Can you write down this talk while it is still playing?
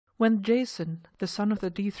When Jason, the son of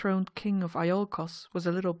the dethroned king of Iolcos, was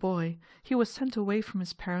a little boy, he was sent away from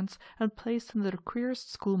his parents and placed under the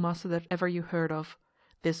queerest schoolmaster that ever you heard of.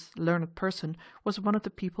 This learned person was one of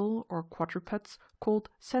the people, or quadrupeds, called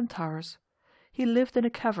centaurs. He lived in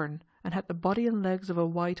a cavern, and had the body and legs of a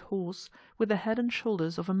white horse, with the head and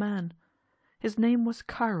shoulders of a man. His name was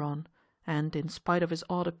Chiron, and in spite of his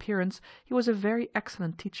odd appearance he was a very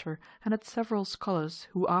excellent teacher and had several scholars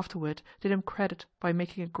who afterward did him credit by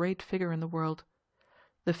making a great figure in the world.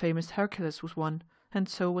 The famous Hercules was one, and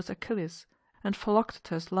so was Achilles, and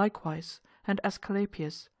Philoctetes likewise, and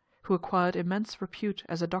Aesculapius, who acquired immense repute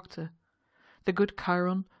as a doctor. The good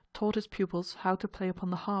Chiron taught his pupils how to play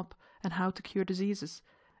upon the harp, and how to cure diseases,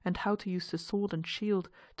 and how to use the sword and shield,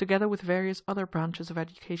 together with various other branches of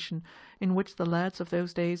education, in which the lads of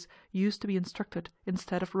those days used to be instructed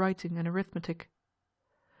instead of writing and arithmetic.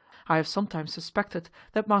 I have sometimes suspected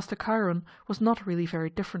that Master Chiron was not really very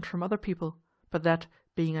different from other people, but that,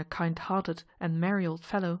 being a kind-hearted and merry old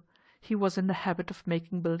fellow, he was in the habit of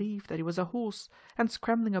making believe that he was a horse, and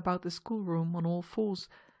scrambling about the schoolroom on all fours,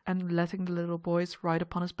 and letting the little boys ride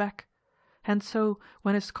upon his back. And so,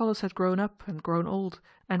 when his scholars had grown up and grown old,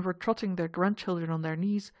 and were trotting their grandchildren on their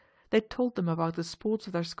knees, they told them about the sports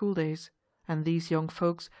of their school days, and these young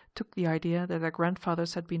folks took the idea that their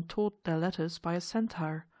grandfathers had been taught their letters by a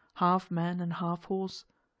centaur, half man and half horse.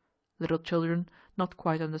 Little children, not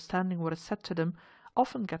quite understanding what is said to them,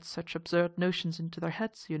 often get such absurd notions into their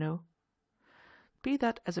heads, you know. Be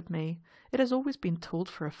that as it may, it has always been told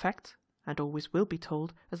for a fact, and always will be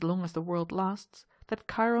told as long as the world lasts, that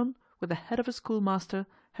Chiron, with the head of a schoolmaster,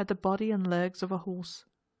 had the body and legs of a horse.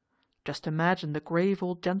 Just imagine the grave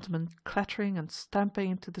old gentleman clattering and stamping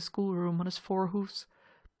into the schoolroom on his four hoofs,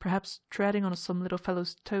 perhaps treading on some little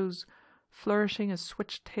fellow's toes, flourishing a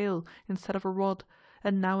switch tail instead of a rod,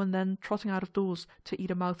 and now and then trotting out of doors to eat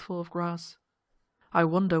a mouthful of grass. I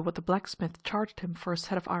wonder what the blacksmith charged him for a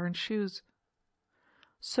set of iron shoes.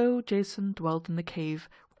 So Jason dwelt in the cave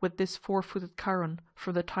with this four-footed Chiron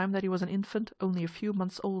from the time that he was an infant only a few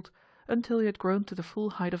months old, until he had grown to the full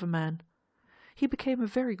height of a man. He became a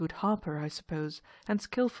very good harper, I suppose, and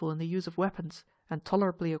skilful in the use of weapons, and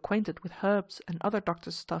tolerably acquainted with herbs and other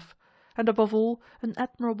doctor's stuff, and above all an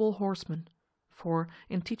admirable horseman. For,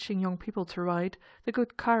 in teaching young people to ride, the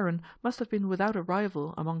good Chiron must have been without a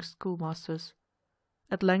rival among schoolmasters.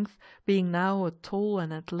 At length, being now a tall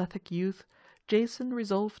and athletic youth, Jason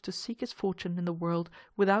resolved to seek his fortune in the world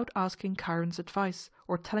without asking Chiron's advice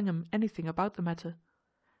or telling him anything about the matter.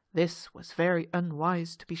 This was very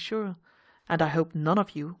unwise, to be sure, and I hope none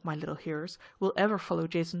of you, my little hearers, will ever follow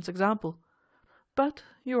Jason's example. But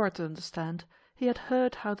you are to understand, he had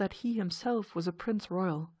heard how that he himself was a prince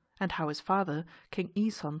royal, and how his father, King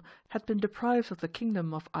Aeson, had been deprived of the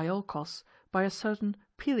kingdom of Iolcos by a certain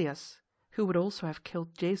Pelias, who would also have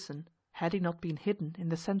killed Jason, had he not been hidden in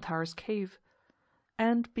the centaur's cave.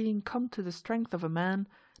 And being come to the strength of a man,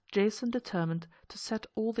 Jason determined to set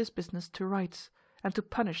all this business to rights, and to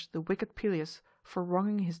punish the wicked Pelias for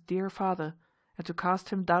wronging his dear father, and to cast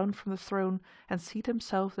him down from the throne and seat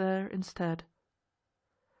himself there instead.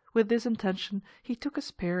 With this intention he took a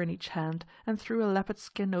spear in each hand and threw a leopard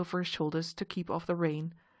skin over his shoulders to keep off the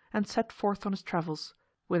rain, and set forth on his travels,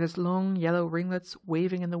 with his long yellow ringlets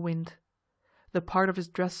waving in the wind. The part of his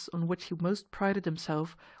dress on which he most prided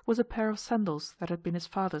himself was a pair of sandals that had been his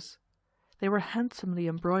father's. They were handsomely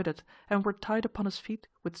embroidered and were tied upon his feet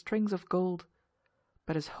with strings of gold.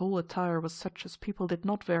 But his whole attire was such as people did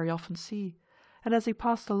not very often see, and as he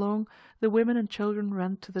passed along, the women and children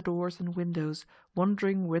ran to the doors and windows,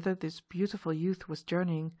 wondering whither this beautiful youth was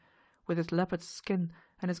journeying, with his leopard's skin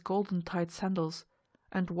and his golden-tied sandals,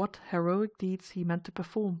 and what heroic deeds he meant to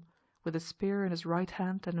perform, with a spear in his right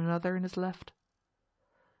hand and another in his left.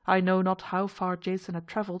 I know not how far Jason had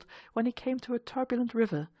travelled when he came to a turbulent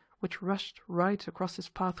river, which rushed right across his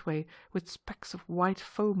pathway with specks of white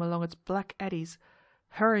foam along its black eddies,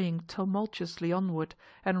 hurrying tumultuously onward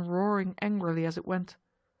and roaring angrily as it went.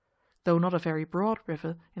 Though not a very broad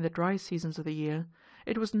river in the dry seasons of the year,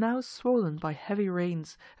 it was now swollen by heavy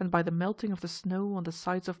rains and by the melting of the snow on the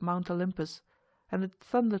sides of Mount Olympus, and it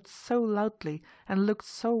thundered so loudly and looked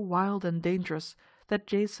so wild and dangerous that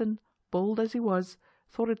Jason, bold as he was,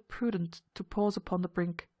 thought it prudent to pause upon the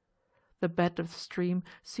brink. The bed of the stream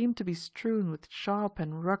seemed to be strewn with sharp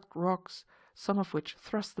and rugged rocks, some of which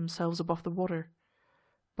thrust themselves above the water.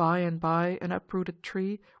 By and by an uprooted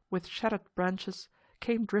tree, with shattered branches,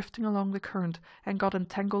 came drifting along the current and got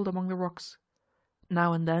entangled among the rocks.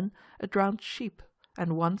 Now and then a drowned sheep,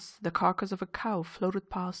 and once the carcass of a cow floated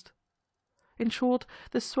past. In short,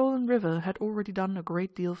 the swollen river had already done a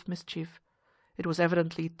great deal of mischief. It was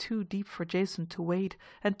evidently too deep for Jason to wade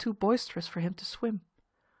and too boisterous for him to swim.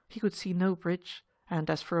 He could see no bridge, and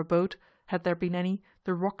as for a boat, had there been any,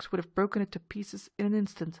 the rocks would have broken it to pieces in an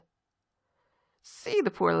instant. "See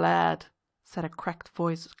the poor lad," said a cracked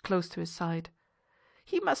voice close to his side.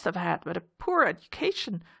 "He must have had but a poor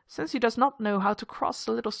education, since he does not know how to cross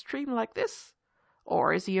a little stream like this.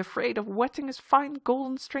 Or is he afraid of wetting his fine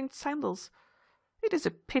golden-stringed sandals? It is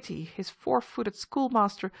a pity his 4-footed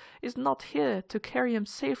schoolmaster is not here to carry him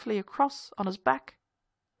safely across on his back."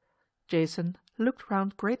 Jason looked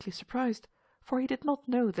round greatly surprised, for he did not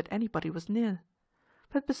know that anybody was near.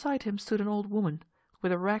 But beside him stood an old woman,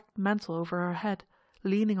 with a ragged mantle over her head,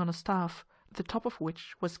 leaning on a staff, the top of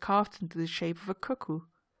which was carved into the shape of a cuckoo.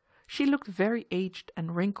 She looked very aged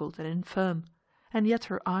and wrinkled and infirm, and yet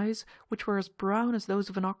her eyes, which were as brown as those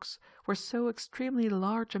of an ox, were so extremely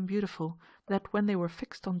large and beautiful, that when they were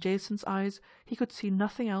fixed on Jason's eyes he could see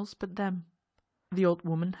nothing else but them. The old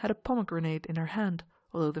woman had a pomegranate in her hand,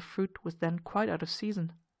 although the fruit was then quite out of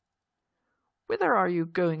season. "Whither are you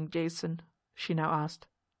going, Jason?" she now asked.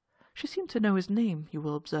 She seemed to know his name, you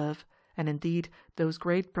will observe, and indeed those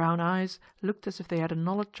great brown eyes looked as if they had a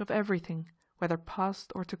knowledge of everything, whether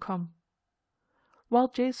past or to come. While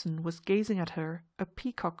Jason was gazing at her, a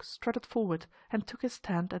peacock strutted forward and took his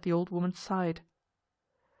stand at the old woman's side.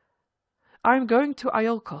 "I am going to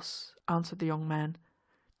Iolcos," answered the young man,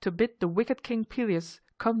 "to bid the wicked King Pelias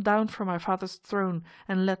come down from my father's throne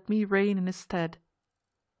and let me reign in his stead."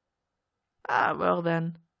 "Ah, well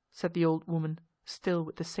then," said the old woman, still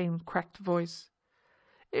with the same cracked voice,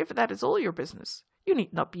 "if that is all your business, you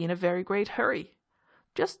need not be in a very great hurry.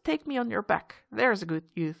 Just take me on your back, there's a good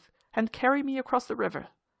youth, and carry me across the river.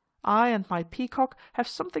 I and my peacock have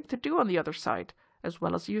something to do on the other side, as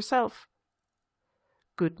well as yourself."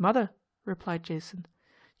 "Good mother," replied Jason,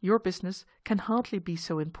 "your business can hardly be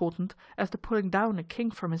so important as the pulling down a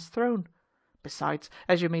king from his throne. Besides,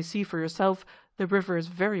 as you may see for yourself, the river is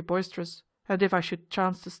very boisterous, and if I should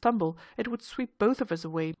chance to stumble, it would sweep both of us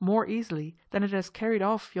away more easily than it has carried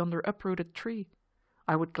off yonder uprooted tree.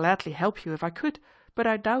 I would gladly help you if I could, but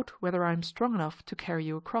I doubt whether I am strong enough to carry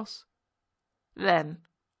you across." "Then,"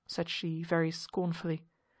 said she very scornfully,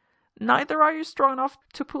 "neither are you strong enough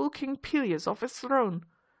to pull King Pelias off his throne.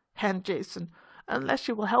 And Jason, unless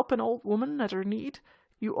you will help an old woman at her need,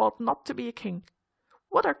 you ought not to be a king.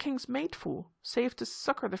 What are kings made for, save to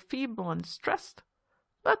succor the feeble and distressed?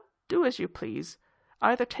 But do as you please.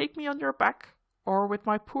 Either take me on your back, or with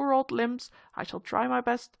my poor old limbs I shall try my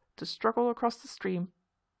best to struggle across the stream."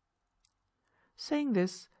 Saying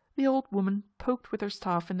this, the old woman poked with her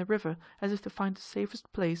staff in the river as if to find the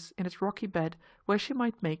safest place in its rocky bed where she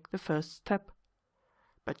might make the first step.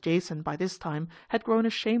 But Jason by this time had grown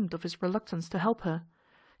ashamed of his reluctance to help her.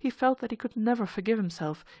 He felt that he could never forgive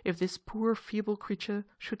himself if this poor feeble creature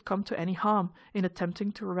should come to any harm in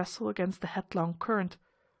attempting to wrestle against the headlong current.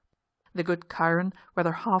 The good Chiron,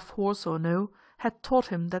 whether half horse or no, had taught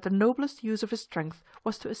him that the noblest use of his strength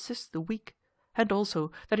was to assist the weak, and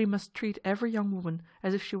also that he must treat every young woman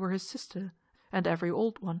as if she were his sister, and every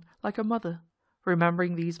old one like a mother.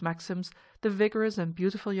 Remembering these maxims, the vigorous and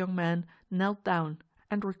beautiful young man knelt down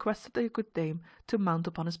and requested the good dame to mount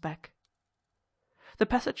upon his back. "The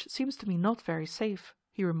passage seems to me not very safe,"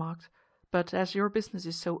 he remarked, "but as your business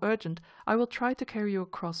is so urgent, I will try to carry you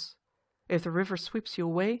across. If the river sweeps you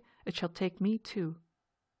away, it shall take me too."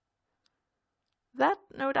 "That,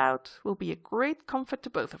 no doubt, will be a great comfort to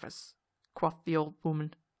both of us," quoth the old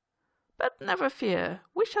woman. "But never fear,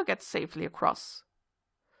 we shall get safely across."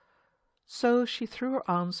 So she threw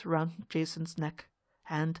her arms round Jason's neck,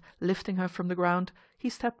 and, lifting her from the ground, he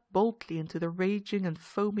stepped boldly into the raging and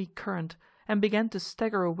foamy current, and began to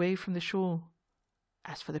stagger away from the shore.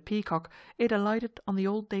 As for the peacock, it alighted on the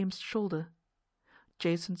old dame's shoulder.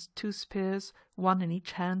 Jason's 2 spears, one in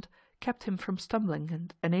each hand, kept him from stumbling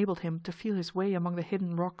and enabled him to feel his way among the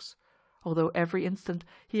hidden rocks, although every instant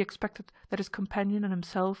he expected that his companion and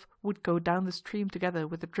himself would go down the stream together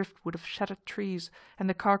with the driftwood of shattered trees and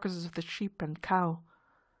the carcasses of the sheep and cow.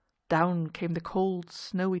 Down came the cold,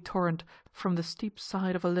 snowy torrent from the steep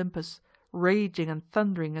side of Olympus, raging and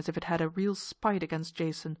thundering as if it had a real spite against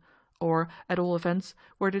Jason, or, at all events,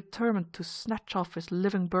 were determined to snatch off his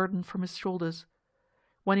living burden from his shoulders.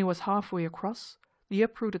 When he was halfway across, the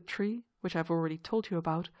uprooted tree, which I have already told you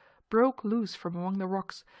about, broke loose from among the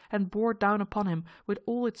rocks and bore down upon him with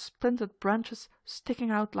all its splintered branches sticking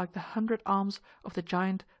out like the 100 arms of the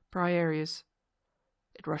giant Briareus.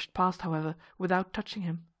 It rushed past, however, without touching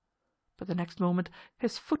him. But the next moment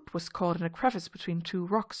his foot was caught in a crevice between 2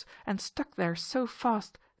 rocks and stuck there so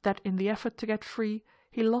fast that in the effort to get free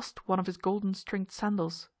he lost one of his golden-stringed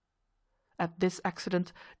sandals. At this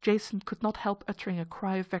accident Jason could not help uttering a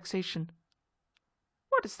cry of vexation.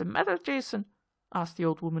 "What is the matter, Jason?" asked the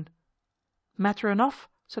old woman. "Matter enough,"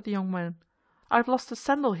 said the young man. "I have lost a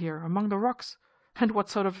sandal here among the rocks, and what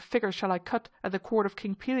sort of a figure shall I cut at the court of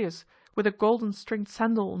King Pelias, with a golden stringed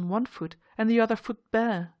sandal on one foot and the other foot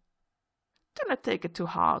bare?" "Do not take it to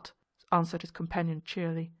heart," answered his companion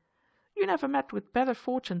cheerily. "You never met with better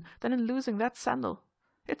fortune than in losing that sandal.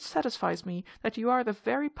 It satisfies me that you are the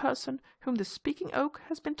very person whom the speaking oak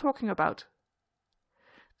has been talking about."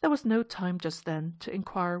 There was no time just then to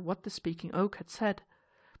inquire what the speaking oak had said,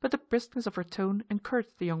 but the briskness of her tone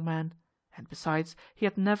encouraged the young man, and besides he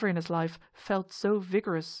had never in his life felt so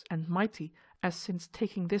vigorous and mighty as since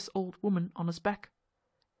taking this old woman on his back.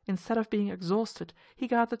 Instead of being exhausted, he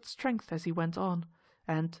gathered strength as he went on,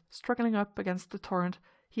 and, struggling up against the torrent,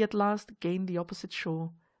 he at last gained the opposite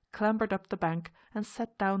shore, clambered up the bank, and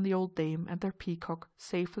set down the old dame and their peacock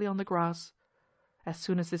safely on the grass. As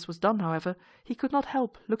soon as this was done, however, he could not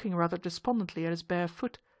help looking rather despondently at his bare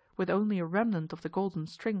foot, with only a remnant of the golden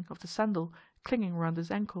string of the sandal clinging round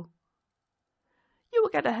his ankle. "You will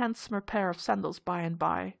get a handsomer pair of sandals by and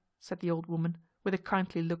by," said the old woman, with a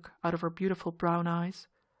kindly look out of her beautiful brown eyes.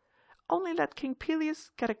 "Only let King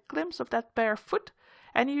Pelias get a glimpse of that bare foot,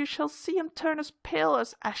 and you shall see him turn as pale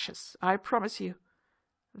as ashes, I promise you.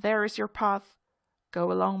 There is your path. Go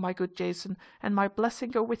along, my good Jason, and my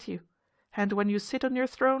blessing go with you, and when you sit on your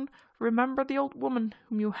throne, remember the old woman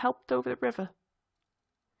whom you helped over the river."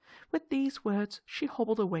 With these words she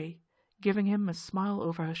hobbled away, giving him a smile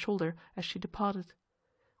over her shoulder as she departed.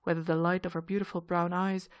 Whether the light of her beautiful brown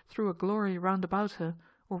eyes threw a glory round about her,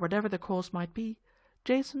 or whatever the cause might be,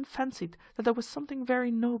 Jason fancied that there was something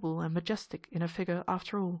very noble and majestic in her figure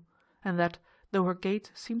after all, and that, though her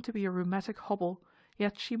gait seemed to be a rheumatic hobble,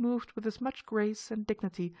 yet she moved with as much grace and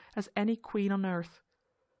dignity as any queen on earth.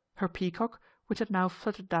 Her peacock, which had now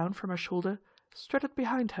fluttered down from her shoulder, strutted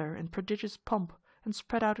behind her in prodigious pomp, and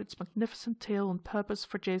spread out its magnificent tail on purpose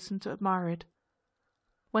for Jason to admire it.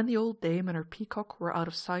 When the old dame and her peacock were out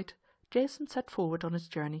of sight, Jason set forward on his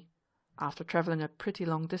journey. After travelling a pretty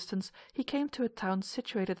long distance, he came to a town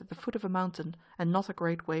situated at the foot of a mountain and not a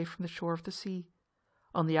great way from the shore of the sea.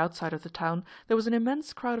 On the outside of the town there was an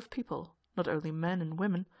immense crowd of people, not only men and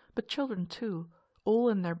women, but children too, all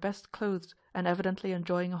in their best clothes and evidently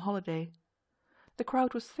enjoying a holiday. The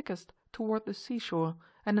crowd was thickest toward the seashore,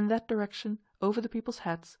 and in that direction, over the people's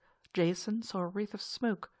heads, Jason saw a wreath of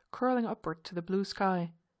smoke curling upward to the blue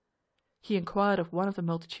sky. He inquired of one of the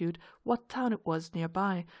multitude what town it was near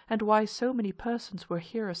by, and why so many persons were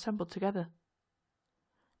here assembled together.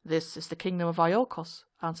 "This is the kingdom of Iolcos,"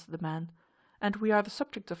 answered the man, "and we are the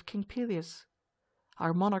subjects of King Pelias.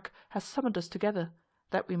 Our monarch has summoned us together,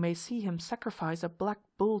 that we may see him sacrifice a black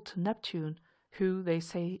bull to Neptune, who, they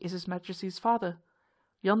say, is his majesty's father.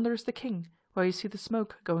 Yonder is the king, where you see the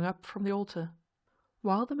smoke going up from the altar."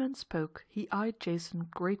 While the man spoke he eyed Jason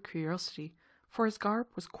with great curiosity, for his garb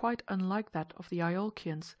was quite unlike that of the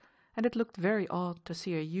Iolcians, and it looked very odd to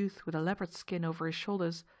see a youth with a leopard skin over his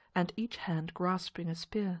shoulders, and each hand grasping a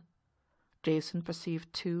spear. Jason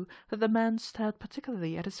perceived too that the man stared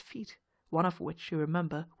particularly at his feet, one of which, you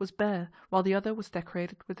remember, was bare, while the other was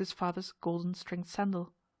decorated with his father's golden stringed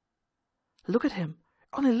sandal. "Look at him,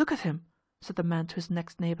 only look at him," said the man to his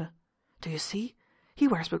next neighbor. "Do you see? He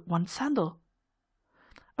wears but one sandal."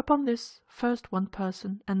 Upon this, first one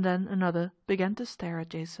person and then another began to stare at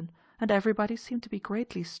Jason, and everybody seemed to be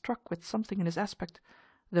greatly struck with something in his aspect,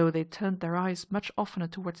 though they turned their eyes much oftener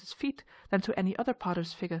towards his feet than to any other part of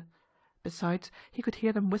his figure. Besides, he could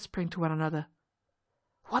hear them whispering to one another.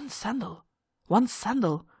 One sandal,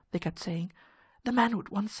 they kept saying. "The man with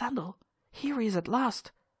one sandal. Here he is at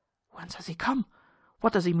last. Whence has he come?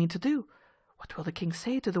 What does he mean to do? What will the king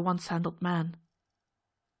say to the one-sandaled man?"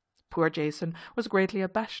 Poor Jason was greatly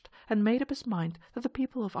abashed, and made up his mind that the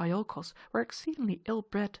people of Iolcos were exceedingly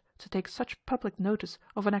ill-bred to take such public notice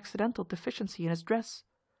of an accidental deficiency in his dress.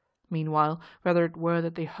 Meanwhile, whether it were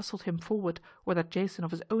that they hustled him forward, or that Jason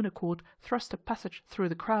of his own accord thrust a passage through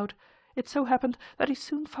the crowd, it so happened that he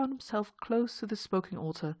soon found himself close to the smoking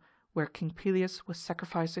altar, where King Pelias was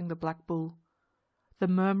sacrificing the black bull. The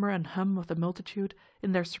murmur and hum of the multitude,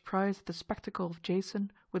 in their surprise at the spectacle of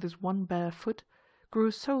Jason with his one bare foot, grew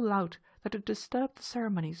so loud that it disturbed the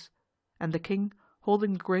ceremonies, and the king,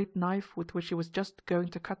 holding the great knife with which he was just going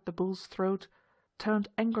to cut the bull's throat, turned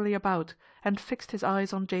angrily about and fixed his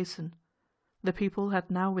eyes on Jason. The people had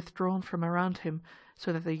now withdrawn from around him,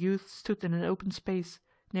 so that the youth stood in an open space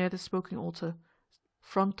near the smoking altar,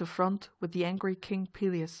 front to front with the angry King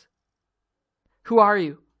Pelias. "Who are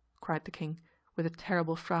you?" cried the king, with a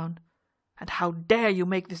terrible frown. And how dare you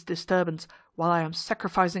make this disturbance while I am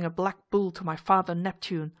sacrificing a black bull to my father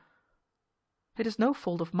Neptune?" "It is no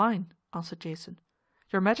fault of mine," answered Jason.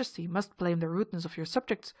 "Your Majesty must blame the rudeness of your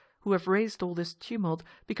subjects, who have raised all this tumult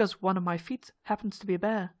because one of my feet happens to be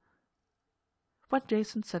bare." When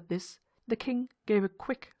Jason said this, the king gave a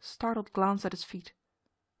quick, startled glance at his feet.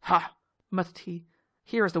 "Ha!" muttered he.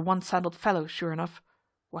 "Here is the one-sandaled fellow, sure enough.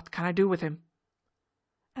 What can I do with him?"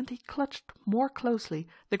 And he clutched more closely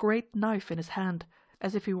the great knife in his hand,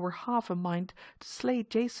 as if he were half a mind to slay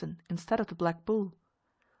Jason instead of the black bull.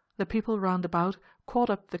 The people round about caught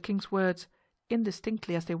up the king's words,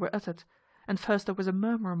 indistinctly as they were uttered, and first there was a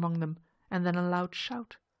murmur among them, and then a loud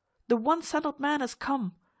shout. "The one-sandaled man has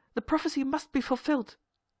come! The prophecy must be fulfilled!"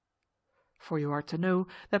 For you are to know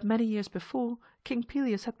that many years before, King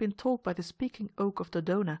Pelias had been told by the speaking oak of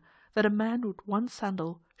Dodona that a man with one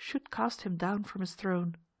sandal should cast him down from his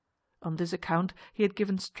throne. On this account he had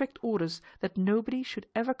given strict orders that nobody should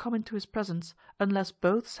ever come into his presence unless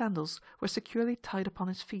both sandals were securely tied upon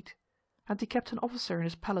his feet, and he kept an officer in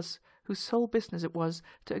his palace whose sole business it was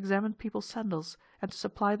to examine people's sandals and to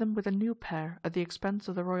supply them with a new pair at the expense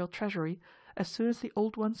of the royal treasury as soon as the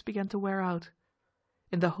old ones began to wear out.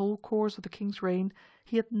 In the whole course of the king's reign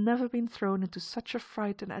he had never been thrown into such a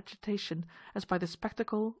fright and agitation as by the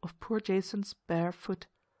spectacle of poor Jason's bare foot.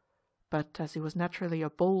 But as he was naturally a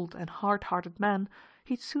bold and hard-hearted man,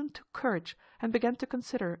 he soon took courage and began to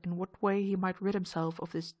consider in what way he might rid himself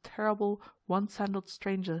of this terrible one-sandaled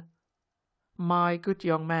stranger. "My good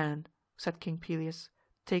young man," said King Pelias,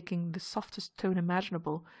 taking the softest tone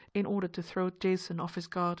imaginable in order to throw Jason off his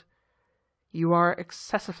guard, "you are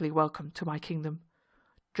excessively welcome to my kingdom.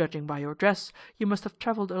 Judging by your dress, you must have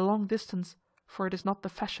traveled a long distance, for it is not the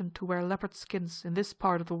fashion to wear leopard skins in this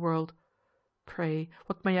part of the world. Pray,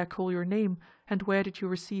 what may I call your name, and where did you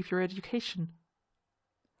receive your education?"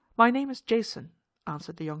 "My name is Jason,"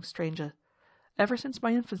 answered the young stranger. "Ever since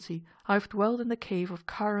my infancy I have dwelt in the cave of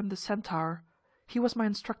Chiron the centaur. He was my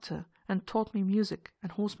instructor, and taught me music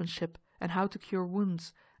and horsemanship, and how to cure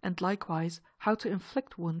wounds, and likewise how to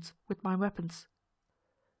inflict wounds with my weapons."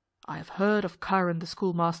 "I have heard of Chiron the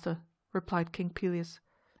schoolmaster," replied King Pelias,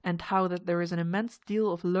 "and how that there is an immense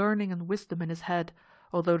deal of learning and wisdom in his head,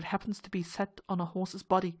 although it happens to be set on a horse's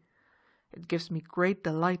body. It gives me great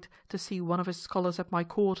delight to see one of his scholars at my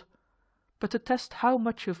court. But to test how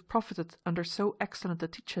much you have profited under so excellent a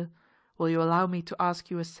teacher, will you allow me to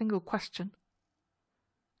ask you a single question?"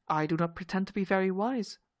 "I do not pretend to be very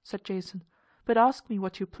wise," said Jason, "but ask me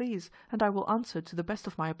what you please, and I will answer to the best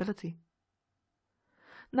of my ability."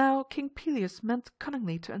 Now King Pelias meant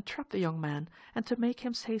cunningly to entrap the young man and to make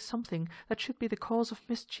him say something that should be the cause of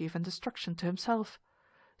mischief and destruction to himself.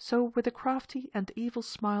 So with a crafty and evil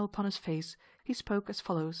smile upon his face he spoke as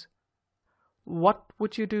follows. "What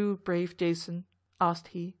would you do, brave Jason," asked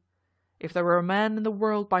he, "if there were a man in the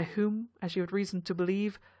world by whom, as you had reason to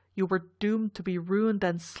believe, you were doomed to be ruined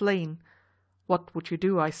and slain? What would you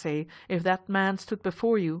do, I say, if that man stood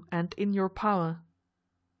before you and in your power?"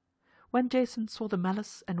 When Jason saw the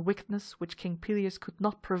malice and wickedness which King Pelias could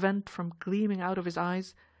not prevent from gleaming out of his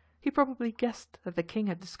eyes, he probably guessed that the king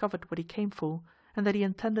had discovered what he came for, and that he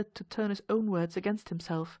intended to turn his own words against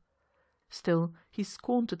himself. Still he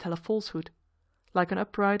scorned to tell a falsehood. Like an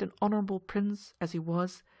upright and honorable prince as he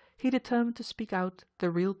was, he determined to speak out the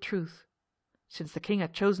real truth. Since the king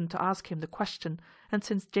had chosen to ask him the question, and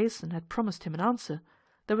since Jason had promised him an answer,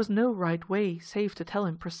 there was no right way save to tell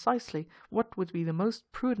him precisely what would be the most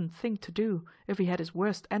prudent thing to do if he had his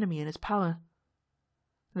worst enemy in his power.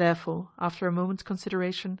 Therefore, after a moment's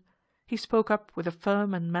consideration, he spoke up with a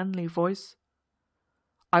firm and manly voice.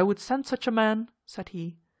 "I would send such a man," said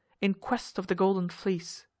he, "in quest of the Golden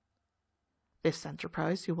Fleece." This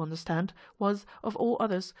enterprise, you will understand, was, of all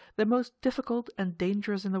others, the most difficult and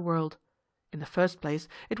dangerous in the world. In the first place,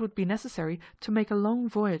 it would be necessary to make a long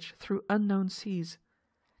voyage through unknown seas.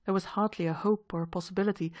 There was hardly a hope or a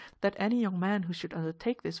possibility that any young man who should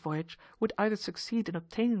undertake this voyage would either succeed in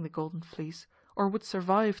obtaining the Golden Fleece, or would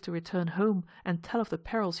survive to return home and tell of the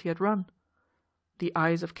perils he had run. The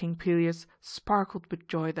eyes of King Pelias sparkled with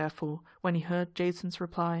joy, therefore, when he heard Jason's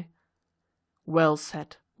reply. "Well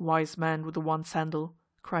said, wise man with the one sandal,"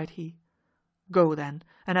 cried he. "Go then,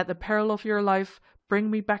 and at the peril of your life bring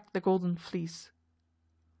me back the Golden Fleece."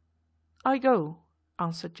 "I go,"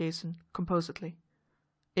 answered Jason composedly.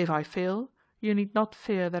 "If I fail, you need not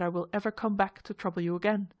fear that I will ever come back to trouble you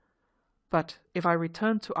again. But if I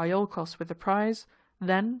return to Iolcos with the prize,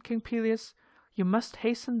 then, King Pelias, you must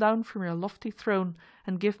hasten down from your lofty throne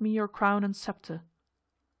and give me your crown and scepter."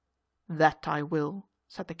 "That I will,"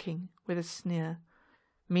 said the king with a sneer.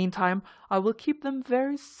 Meantime, I will keep them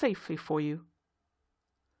very safely for you."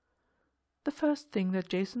 The first thing that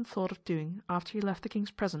Jason thought of doing after he left the king's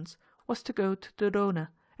presence was to go to Dodona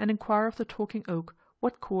and inquire of the talking oak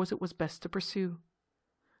what course it was best to pursue.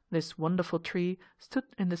 This wonderful tree stood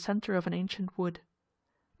in the center of an ancient wood.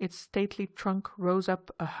 Its stately trunk rose up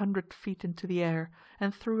 100 feet into the air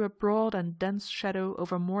and threw a broad and dense shadow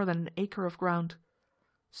over more than an acre of ground.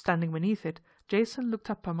 Standing beneath it, Jason looked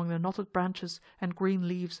up among the knotted branches and green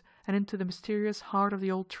leaves and into the mysterious heart of the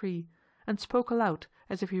old tree, and spoke aloud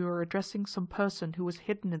as if he were addressing some person who was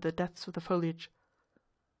hidden in the depths of the foliage.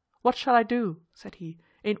 "What shall I do," said he,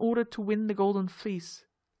 "in order to win the golden fleece?"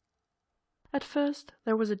 At first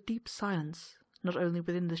there was a deep silence, not only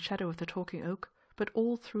within the shadow of the talking oak, but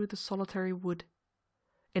all through the solitary wood.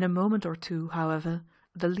 In a moment or two, however,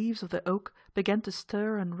 the leaves of the oak began to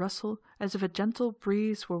stir and rustle as if a gentle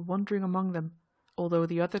breeze were wandering among them, although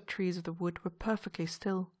the other trees of the wood were perfectly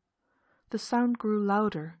still. The sound grew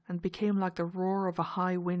louder and became like the roar of a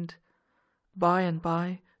high wind. By and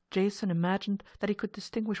by, Jason imagined that he could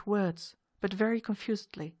distinguish words, but very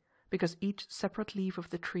confusedly, because each separate leaf of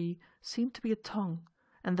the tree seemed to be a tongue,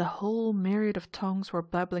 and the whole myriad of tongues were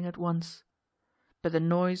babbling at once. But the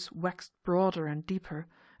noise waxed broader and deeper,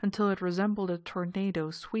 until it resembled a tornado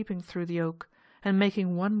sweeping through the oak, and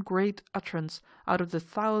making one great utterance out of the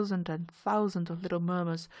thousand and thousand of little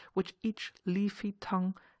murmurs which each leafy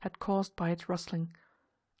tongue had caused by its rustling.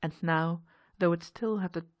 And now, though it still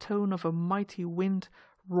had the tone of a mighty wind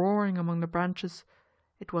roaring among the branches,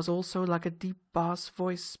 it was also like a deep bass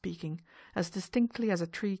voice speaking, as distinctly as a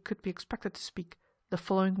tree could be expected to speak, the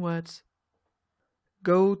following words: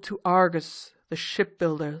 "Go to Argus, the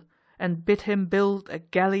shipbuilder, and bid him build a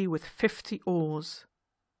galley with 50 oars."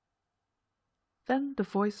 Then the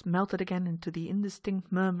voice melted again into the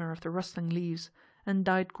indistinct murmur of the rustling leaves, and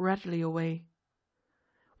died gradually away.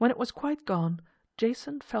 When it was quite gone,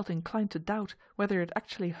 Jason felt inclined to doubt whether he had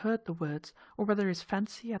actually heard the words, or whether his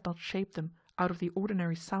fancy had not shaped them out of the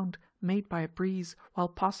ordinary sound made by a breeze while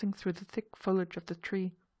passing through the thick foliage of the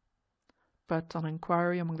tree. But on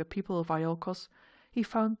inquiry among the people of Iolcos, he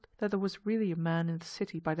found that there was really a man in the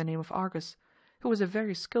city by the name of Argus, who was a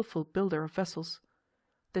very skilful builder of vessels.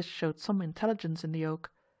 This showed some intelligence in the oak,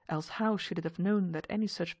 else how should it have known that any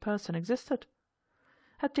such person existed?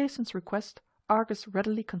 At Jason's request, Argus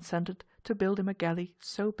readily consented to build him a galley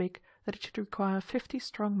so big that it should require 50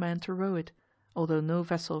 strong men to row it, although no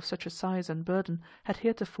vessel of such a size and burden had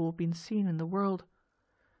heretofore been seen in the world.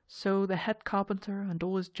 So the head carpenter and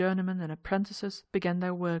all his journeymen and apprentices began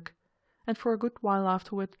their work, and for a good while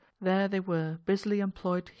afterward there they were busily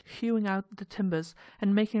employed hewing out the timbers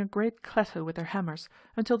and making a great clatter with their hammers,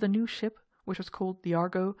 until the new ship, which was called the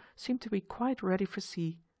Argo, seemed to be quite ready for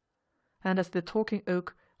sea. And as the talking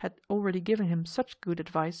oak had already given him such good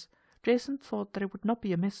advice, Jason thought that it would not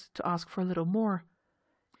be amiss to ask for a little more.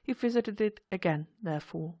 He visited it again,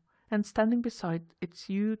 therefore, and standing beside its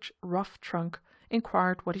huge, rough trunk,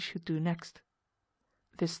 inquired what he should do next.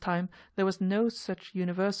 This time there was no such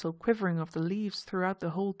universal quivering of the leaves throughout the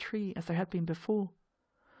whole tree as there had been before.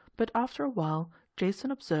 But after a while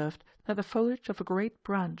Jason observed that the foliage of a great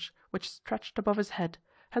branch which stretched above his head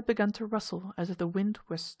had begun to rustle as if the wind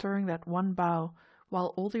were stirring that one bough, while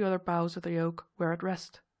all the other boughs of the oak were at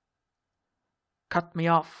rest. "Cut me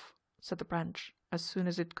off," said the branch, as soon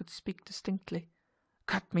as it could speak distinctly.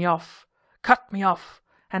 "Cut me off,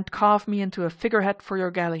 and carve me into a figurehead for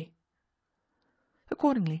your galley."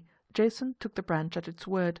 Accordingly, Jason took the branch at its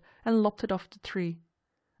word and lopped it off the tree.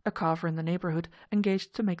 A carver in the neighborhood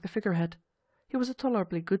engaged to make the figurehead. He was a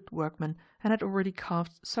tolerably good workman, and had already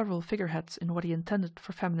carved several figureheads in what he intended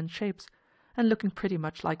for feminine shapes, and looking pretty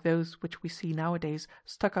much like those which we see nowadays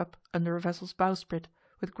stuck up under a vessel's bowsprit,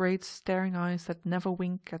 with great staring eyes that never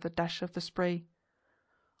wink at the dash of the spray.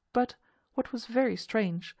 But, what was very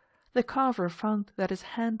strange, the carver found that his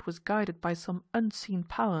hand was guided by some unseen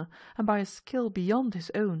power and by a skill beyond his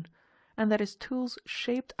own, and that his tools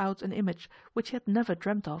shaped out an image which he had never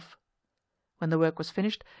dreamt of. When the work was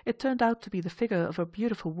finished, it turned out to be the figure of a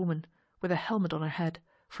beautiful woman, with a helmet on her head,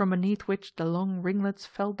 from beneath which the long ringlets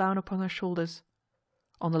fell down upon her shoulders.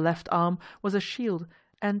 On the left arm was a shield,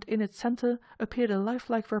 and in its center appeared a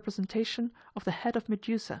lifelike representation of the head of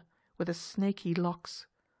Medusa, with the snaky locks.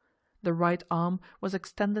 The right arm was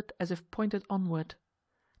extended as if pointed onward.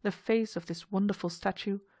 The face of this wonderful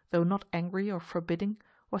statue, though not angry or forbidding,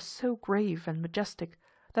 was so grave and majestic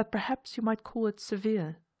that perhaps you might call it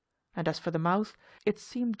severe, and as for the mouth, it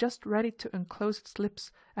seemed just ready to unclose its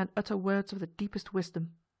lips and utter words of the deepest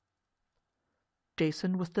wisdom.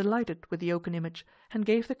 Jason was delighted with the oaken image, and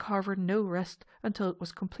gave the carver no rest until it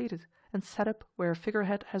was completed, and set up where a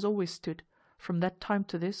figurehead has always stood, from that time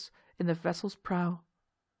to this, in the vessel's prow.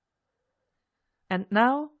 "And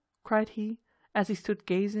now," cried he, as he stood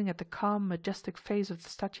gazing at the calm, majestic face of the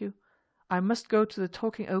statue, "I must go to the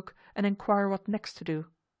Talking Oak and inquire what next to do."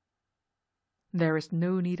 "There is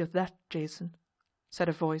no need of that, Jason," said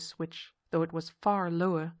a voice which, though it was far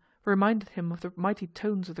lower, reminded him of the mighty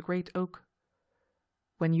tones of the great oak.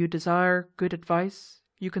 "When you desire good advice,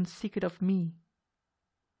 you can seek it of me."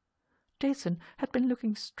 Jason had been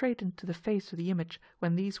looking straight into the face of the image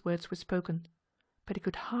when these words were spoken, but he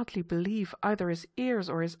could hardly believe either his ears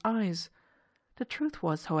or his eyes. The truth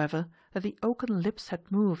was, however, that the oaken lips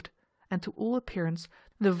had moved, and to all appearance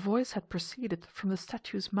the voice had proceeded from the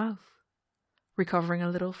statue's mouth. Recovering a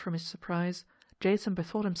little from his surprise, Jason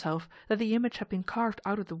bethought himself that the image had been carved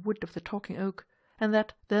out of the wood of the Talking Oak, and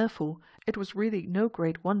that, therefore, it was really no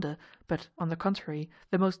great wonder, but, on the contrary,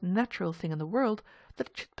 the most natural thing in the world, that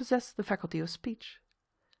it should possess the faculty of speech.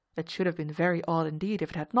 It should have been very odd indeed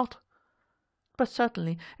if it had not. But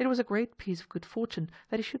certainly it was a great piece of good fortune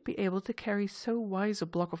that he should be able to carry so wise a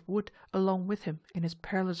block of wood along with him in his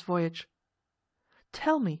perilous voyage.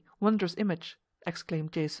 "Tell me, wondrous image,"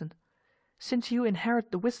 exclaimed Jason, "since you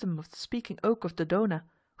inherit the wisdom of the speaking oak of Dodona,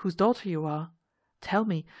 whose daughter you are, tell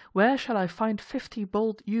me, where shall I find 50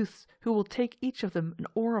 bold youths who will take each of them an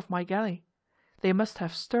oar of my galley? They must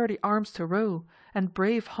have sturdy arms to row, and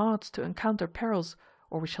brave hearts to encounter perils,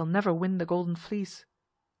 or we shall never win the Golden Fleece."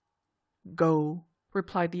 "Go,"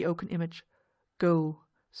 replied the oaken image, "go,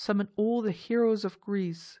 summon all the heroes of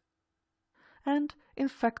Greece." And, in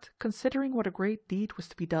fact, considering what a great deed was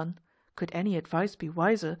to be done, could any advice be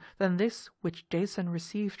wiser than this which Jason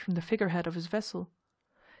received from the figurehead of his vessel?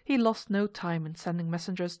 He lost no time in sending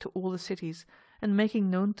messengers to all the cities, and making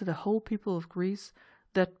known to the whole people of Greece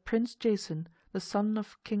that Prince Jason, the son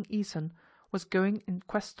of King Æson, was going in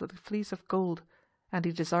quest of the Fleece of Gold, and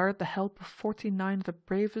he desired the help of 49 of the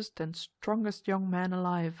bravest and strongest young men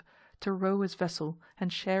alive, to row his vessel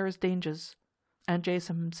and share his dangers, and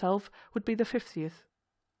Jason himself would be the 50th.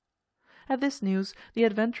 At this news the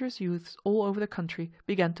adventurous youths all over the country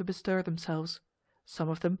began to bestir themselves. Some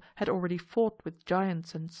of them had already fought with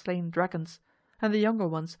giants and slain dragons, and the younger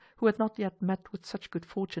ones, who had not yet met with such good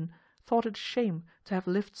fortune, thought it a shame to have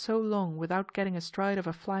lived so long without getting astride of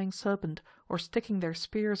a flying serpent or sticking their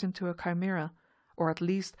spears into a chimera, or at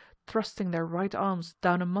least thrusting their right arms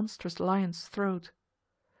down a monstrous lion's throat.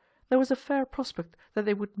 There was a fair prospect that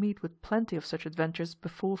they would meet with plenty of such adventures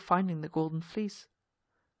before finding the Golden Fleece.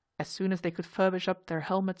 As soon as they could furbish up their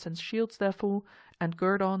helmets and shields, therefore, and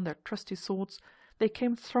gird on their trusty swords, they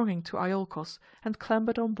came thronging to Iolcos and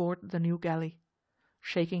clambered on board the new galley.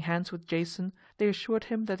 Shaking hands with Jason, they assured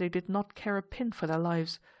him that they did not care a pin for their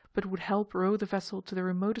lives, but would help row the vessel to the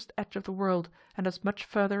remotest edge of the world and as much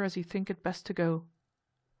further as he think it best to go.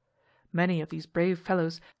 Many of these brave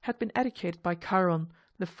fellows had been educated by Chiron,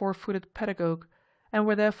 the four-footed pedagogue, and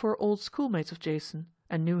were therefore old schoolmates of Jason,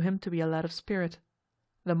 and knew him to be a lad of spirit.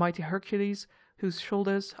 The mighty Hercules, whose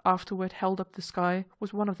shoulders afterward held up the sky,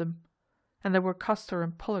 was one of them, and there were Castor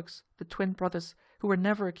and Pollux, the twin brothers, who were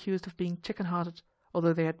never accused of being chicken-hearted,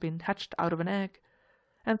 although they had been hatched out of an egg,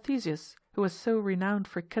 and Theseus, who was so renowned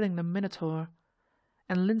for killing the Minotaur,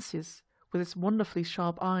 and Lynceus, with his wonderfully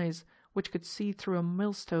sharp eyes, which could see through a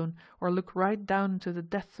millstone or look right down into the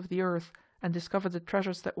depths of the earth and discover the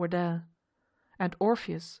treasures that were there, and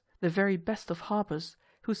Orpheus, the very best of harpers,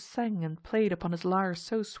 who sang and played upon his lyre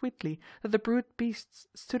so sweetly that the brute beasts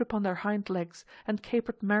stood upon their hind legs and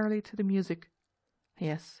capered merrily to the music.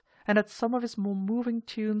 Yes, and at some of his more moving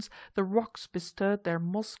tunes the rocks bestirred their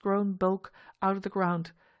moss-grown bulk out of the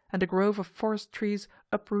ground, and a grove of forest trees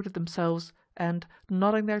uprooted themselves, and,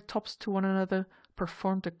 nodding their tops to one another,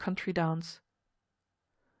 performed a country dance.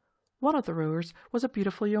 One of the rowers was a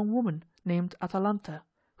beautiful young woman named Atalanta,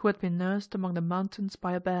 who had been nursed among the mountains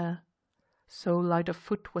by a bear. So light of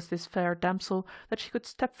foot was this fair damsel that she could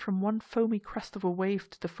step from one foamy crest of a wave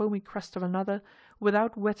to the foamy crest of another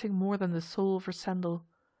without wetting more than the sole of her sandal.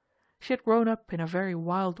 She had grown up in a very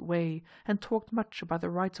wild way, and talked much about the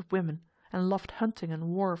rights of women, and loved hunting and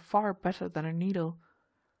war far better than her needle.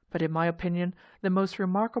 But in my opinion the most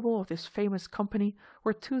remarkable of this famous company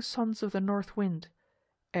were 2 sons of the North Wind,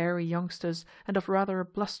 airy youngsters and of rather a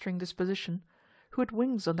blustering disposition, who had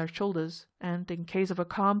wings on their shoulders, and, in case of a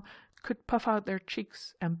calm, could puff out their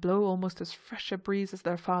cheeks and blow almost as fresh a breeze as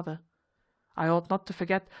their father. I ought not to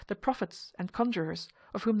forget the prophets and conjurers,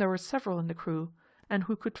 of whom there were several in the crew, and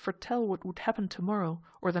who could foretell what would happen tomorrow,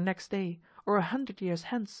 or the next day, or 100 years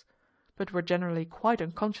hence, but were generally quite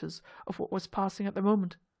unconscious of what was passing at the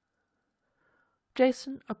moment.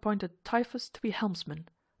 Jason appointed Typhus to be helmsman,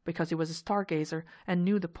 because he was a star-gazer and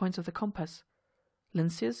knew the points of the compass.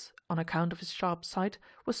 Lynceus, on account of his sharp sight,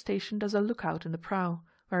 was stationed as a lookout in the prow,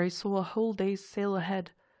 where he saw a whole day's sail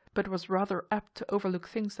ahead, but was rather apt to overlook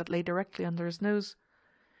things that lay directly under his nose.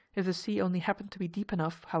 If the sea only happened to be deep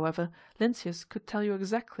enough, however, Lynceus could tell you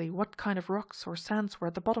exactly what kind of rocks or sands were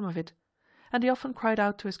at the bottom of it, and he often cried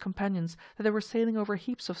out to his companions that they were sailing over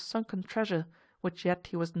heaps of sunken treasure, which yet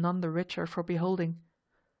he was none the richer for beholding.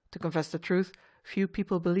 To confess the truth, few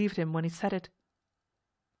people believed him when he said it.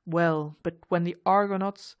 Well, but when the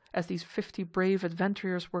Argonauts, as these 50 brave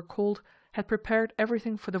adventurers were called, had prepared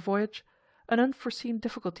everything for the voyage, an unforeseen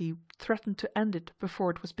difficulty threatened to end it before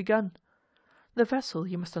it was begun. The vessel,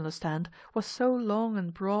 you must understand, was so long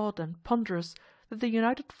and broad and ponderous that the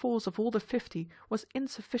united force of all the 50 was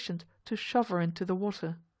insufficient to shove her into the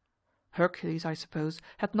water. Hercules, I suppose,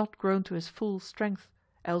 had not grown to his full strength,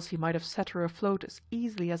 else he might have set her afloat as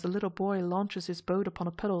easily as a little boy launches his boat upon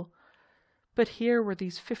a puddle. But here were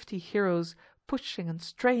these 50 heroes pushing and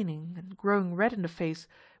straining and growing red in the face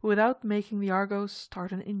without making the Argo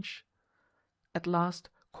start an inch. At last,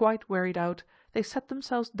 quite wearied out, they set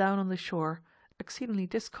themselves down on the shore, exceedingly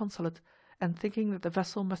disconsolate, and thinking that the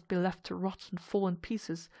vessel must be left to rot and fall in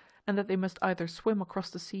pieces, and that they must either swim across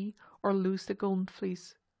the sea or lose the golden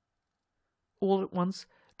fleece. All at once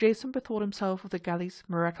Jason bethought himself of the galley's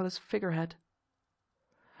miraculous figurehead.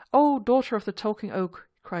 "O daughter of the talking oak,"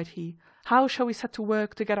 cried he, "how shall we set to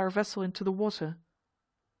work to get our vessel into the water?"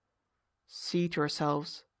 "Seat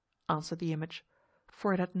yourselves," answered the image,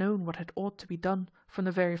 for it had known what had ought to be done from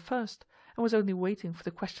the very first, and was only waiting for the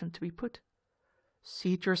question to be put.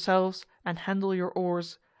 "Seat yourselves and handle your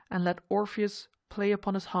oars, and let Orpheus play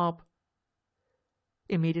upon his harp."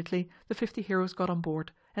 Immediately the 50 heroes got on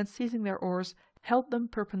board, and seizing their oars, held them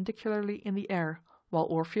perpendicularly in the air, while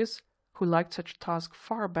Orpheus, who liked such a task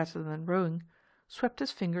far better than rowing, swept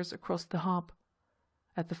his fingers across the harp.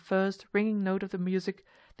 At the first ringing note of the music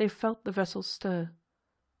they felt the vessel stir.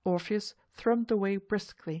 Orpheus thrummed away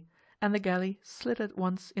briskly, and the galley slid at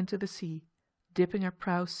once into the sea, dipping her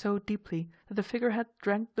prow so deeply that the figurehead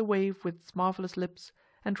drank the wave with its marvelous lips,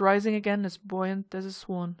 and rising again as buoyant as a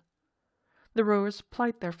swan. The rowers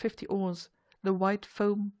plied their 50 oars, the white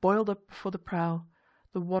foam boiled up before the prow,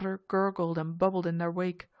 the water gurgled and bubbled in their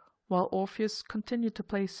wake, while Orpheus continued to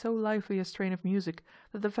play so lively a strain of music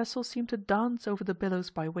that the vessel seemed to dance over the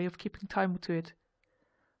billows by way of keeping time to it.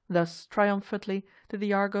 Thus triumphantly did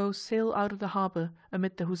the Argo sail out of the harbour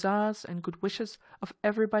amid the huzzas and good wishes of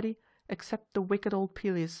everybody except the wicked old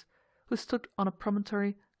Peleus, who stood on a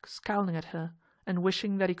promontory scowling at her, and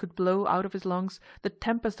wishing that he could blow out of his lungs the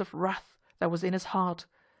tempest of wrath that was in his heart,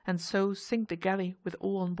 and so sink the galley with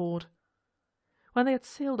all on board. When they had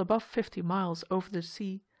sailed above 50 miles over the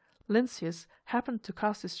sea, Lynceus happened to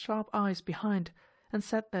cast his sharp eyes behind, and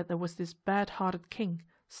said that there was this bad-hearted king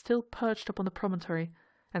still perched upon the promontory,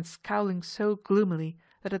 and scowling so gloomily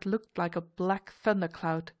that it looked like a black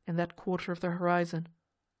thundercloud in that quarter of the horizon.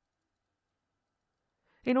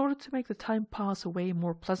 In order to make the time pass away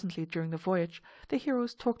more pleasantly during the voyage, the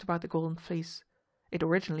heroes talked about the Golden Fleece. It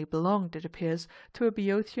originally belonged, it appears, to a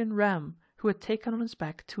Boeotian ram who had taken on his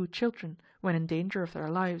back 2 children when in danger of their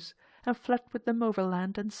lives, and fled with them over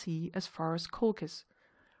land and sea as far as Colchis.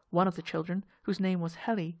 One of the children, whose name was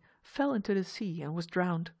Helle, fell into the sea and was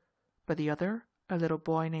drowned, but the other, a little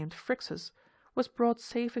boy named Phrixus, was brought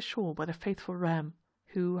safe ashore by the faithful ram,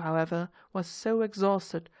 who, however, was so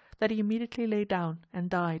exhausted that he immediately lay down and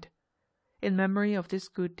died. In memory of this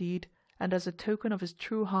good deed, and as a token of his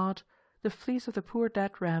true heart, the fleece of the poor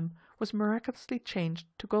dead ram was miraculously changed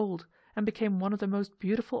to gold, and became one of the most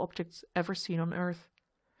beautiful objects ever seen on earth.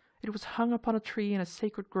 It was hung upon a tree in a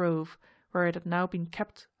sacred grove, where it had now been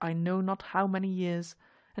kept I know not how many years,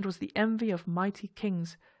 and was the envy of mighty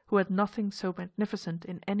kings, who had nothing so magnificent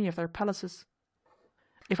in any of their palaces.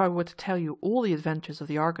 If I were to tell you all the adventures of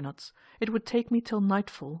the Argonauts, it would take me till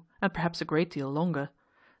nightfall, and perhaps a great deal longer.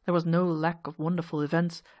 There was no lack of wonderful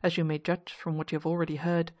events, as you may judge from what you have already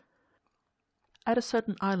heard. At a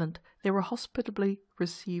certain island they were hospitably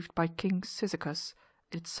received by King Cyzicus,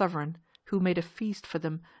 its sovereign, who made a feast for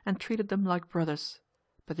them and treated them like brothers.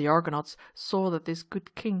 But the Argonauts saw that this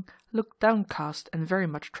good king looked downcast and very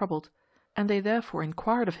much troubled, and they therefore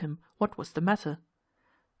inquired of him what was the matter.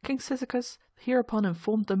 King Cyzicus hereupon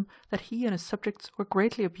informed them that he and his subjects were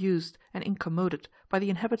greatly abused and incommoded by the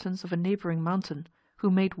inhabitants of a neighbouring mountain, who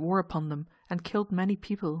made war upon them and killed many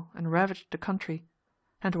people and ravaged the country.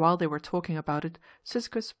 And while they were talking about it,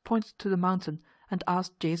 Cyzicus pointed to the mountain and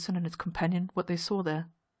asked Jason and his companion what they saw there.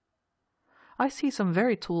 "I see some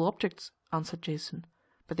very tall objects," answered Jason,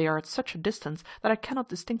 "but they are at such a distance that I cannot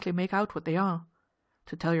distinctly make out what they are.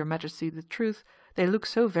 To tell your majesty the truth, they look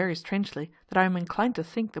so very strangely that I am inclined to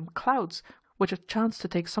think them clouds, which have chanced to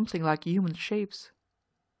take something like human shapes."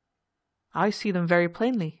 "I see them very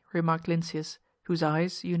plainly," remarked Lynceus, whose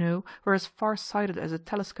eyes, you know, were as far-sighted as a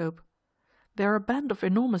telescope. "They are a band of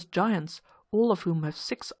enormous giants, all of whom have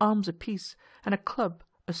 6 arms apiece, and a club,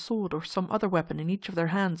 a sword, or some other weapon in each of their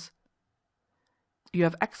hands." "You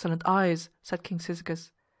have excellent eyes," said King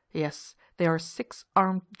Cyzicus. "Yes, they are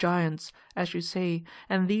 6-armed giants, as you say,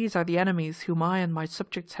 and these are the enemies whom I and my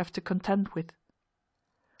subjects have to contend with."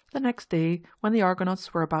 The next day, when the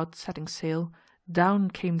Argonauts were about setting sail, down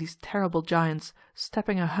came these terrible giants,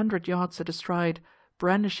 stepping 100 yards at a stride,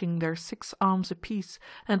 brandishing their 6 arms apiece,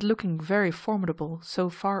 and looking very formidable so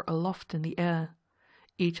far aloft in the air.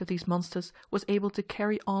 Each of these monsters was able to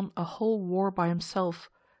carry on a whole war by himself,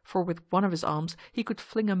 for with one of his arms he could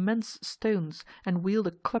fling immense stones and wield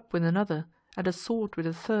a club with another, and a sword with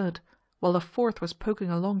a third, while the fourth was poking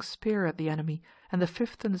a long spear at the enemy, and the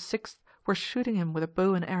fifth and the sixth were shooting him with a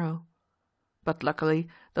bow and arrow. But luckily,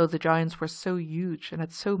 though the giants were so huge and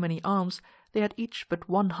had so many arms, they had each but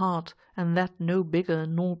one heart, and that no bigger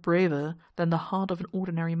nor braver than the heart of an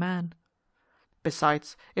ordinary man.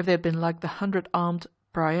 Besides, if they had been like the 100-armed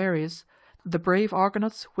Briareus, the brave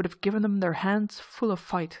Argonauts would have given them their hands full of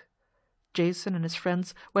fight. Jason and his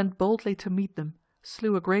friends went boldly to meet them,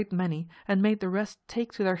 slew a great many, and made the rest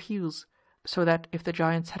take to their heels, so that if the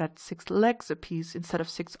giants had 6 legs apiece instead of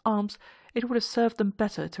 6 arms, it would have served them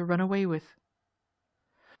better to run away with.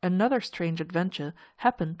 Another strange adventure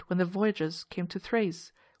happened when the voyagers came to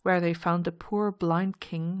Thrace, where they found a poor blind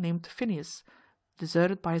king named Phineus,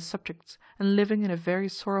 deserted by his subjects and living in a very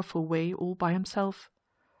sorrowful way all by himself.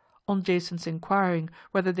 On Jason's inquiring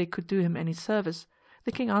whether they could do him any service,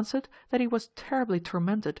 the king answered that he was terribly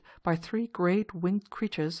tormented by 3 great winged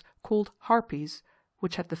creatures called Harpies,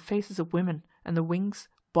 which had the faces of women and the wings,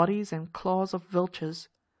 bodies, and claws of vultures.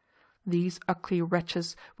 These ugly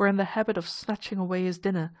wretches were in the habit of snatching away his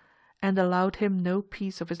dinner, and allowed him no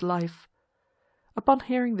peace of his life. Upon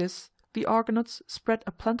hearing this, the Argonauts spread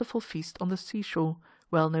a plentiful feast on the seashore,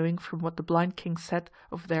 well knowing from what the blind king said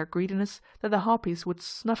of their greediness that the Harpies would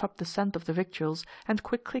snuff up the scent of the victuals and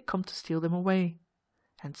quickly come to steal them away.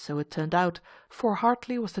 And so it turned out, for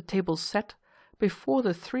hardly was the table set, before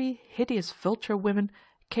the 3 hideous vulture women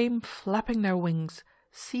came flapping their wings,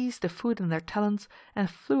 seized the food in their talons, and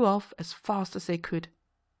flew off as fast as they could.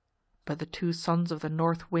 But the 2 sons of the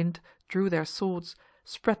north wind drew their swords,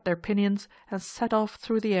 spread their pinions, and set off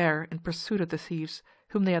through the air in pursuit of the thieves,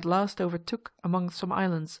 whom they at last overtook among some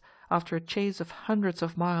islands, after a chase of hundreds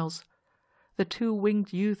of miles. The 2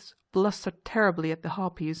 winged youths blustered terribly at the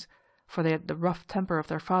Harpies, for they had the rough temper of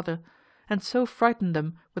their father, and so frightened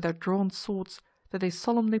them with their drawn swords that they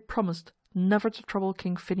solemnly promised never to trouble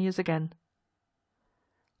King Phineus again.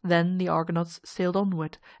 Then the Argonauts sailed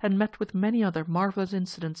onward and met with many other marvelous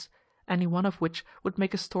incidents, any one of which would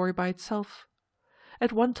make a story by itself.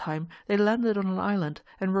 At one time they landed on an island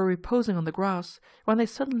and were reposing on the grass, when they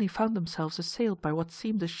suddenly found themselves assailed by what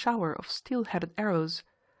seemed a shower of steel-headed arrows.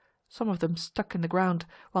 Some of them stuck in the ground,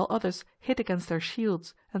 while others hit against their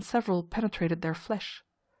shields, and several penetrated their flesh.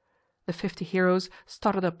 The 50 heroes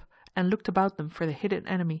started up and looked about them for the hidden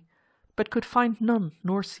enemy, but could find none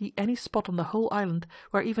nor see any spot on the whole island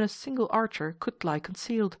where even a single archer could lie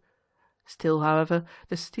concealed. Still, however,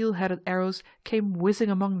 the steel-headed arrows came whizzing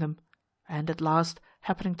among them, and at last,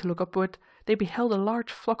 happening to look upward, they beheld a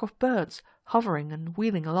large flock of birds hovering and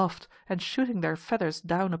wheeling aloft and shooting their feathers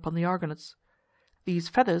down upon the Argonauts. These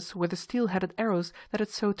feathers were the steel-headed arrows that had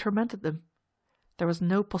so tormented them. There was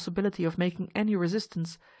no possibility of making any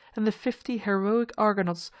resistance, and the 50 heroic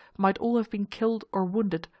Argonauts might all have been killed or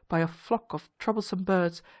wounded by a flock of troublesome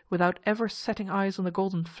birds without ever setting eyes on the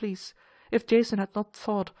golden fleece, if Jason had not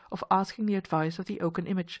thought of asking the advice of the oaken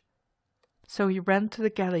image. So he ran to the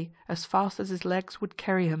galley as fast as his legs would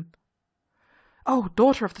carry him. "O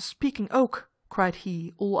daughter of the speaking oak," cried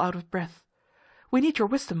he, all out of breath, "we need your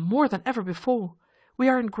wisdom more than ever before. We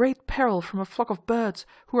are in great peril from a flock of birds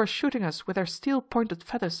who are shooting us with their steel-pointed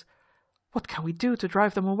feathers. What can we do to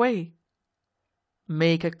drive them away?"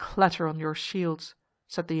 "Make a clatter on your shields,"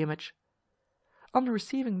 said the image. On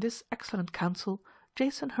receiving this excellent counsel,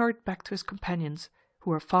 Jason hurried back to his companions, who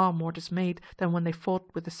were far more dismayed than when they fought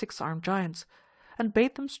with the 6-armed giants, and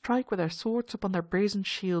bade them strike with their swords upon their brazen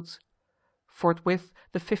shields. Forthwith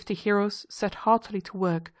the 50 heroes set heartily to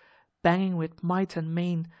work, banging with might and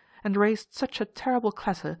main, and raised such a terrible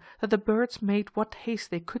clatter that the birds made what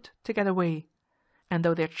haste they could to get away, and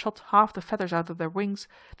though they had shot half the feathers out of their wings,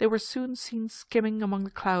 they were soon seen skimming among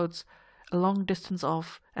the clouds, a long distance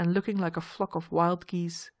off, and looking like a flock of wild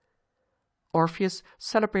geese. Orpheus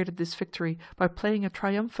celebrated this victory by playing a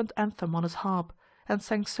triumphant anthem on his harp, and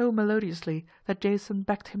sang so melodiously that Jason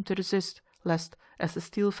begged him to desist, lest, as the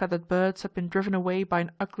steel-feathered birds had been driven away by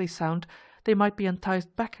an ugly sound, they might be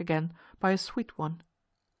enticed back again by a sweet one.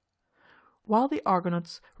 While the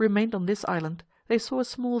Argonauts remained on this island, they saw a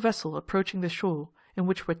small vessel approaching the shore, in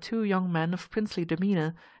which were 2 young men of princely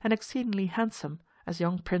demeanour and exceedingly handsome, as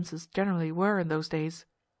young princes generally were in those days.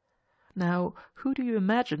 Now, who do you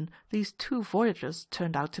imagine these 2 voyagers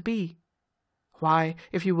turned out to be? Why,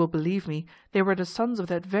 if you will believe me, they were the sons of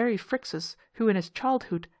that very Phrixus who in his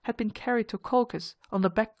childhood had been carried to Colchis on the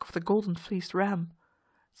back of the golden-fleeced ram.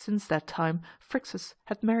 Since that time Phrixus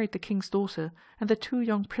had married the king's daughter, and the 2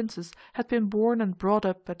 young princes had been born and brought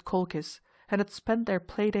up at Colchis, and had spent their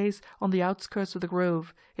playdays on the outskirts of the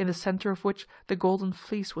grove, in the centre of which the golden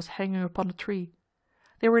fleece was hanging upon a tree.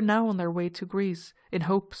 They were now on their way to Greece, in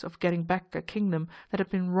hopes of getting back a kingdom that had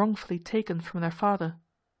been wrongfully taken from their father.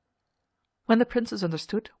 When the princes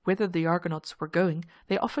understood whither the Argonauts were going,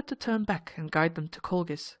 they offered to turn back and guide them to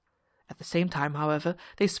Colchis. At the same time, however,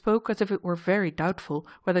 they spoke as if it were very doubtful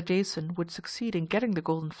whether Jason would succeed in getting the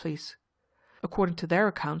golden fleece. According to their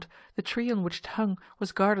account, the tree on which it hung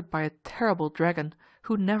was guarded by a terrible dragon,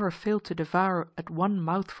 who never failed to devour at one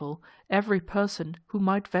mouthful every person who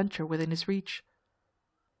might venture within his reach.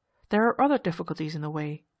 "There are other difficulties in the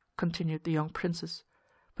way," continued the young princes,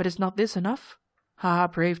 "but is not this enough? Ah,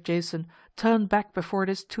 brave Jason, turn back before it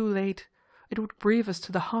is too late. It would grieve us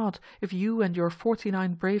to the heart if you and your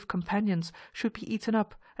 49 brave companions should be eaten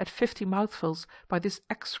up at 50 mouthfuls by this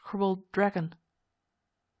execrable dragon."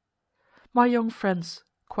 "My young friends,"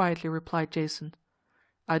 quietly replied Jason,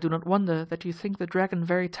 "I do not wonder that you think the dragon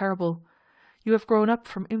very terrible. You have grown up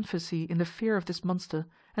from infancy in the fear of this monster,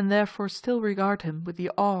 and therefore still regard him with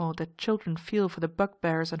the awe that children feel for the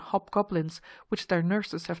bugbears and hobgoblins which their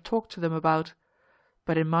nurses have talked to them about.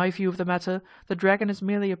 But in my view of the matter, the dragon is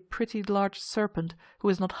merely a pretty large serpent who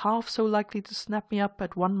is not half so likely to snap me up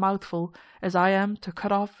at one mouthful as I am to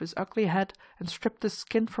cut off his ugly head and strip the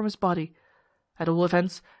skin from his body. At all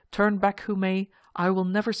events, turn back who may, I will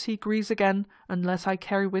never see Greece again unless I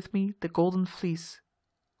carry with me the golden fleece."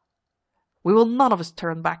 "We will none of us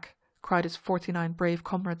turn back," cried his 49 brave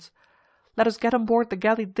comrades. "Let us get on board the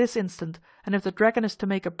galley this instant, and if the dragon is to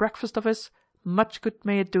make a breakfast of us, much good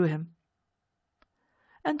may it do him."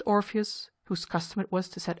 And Orpheus, whose custom it was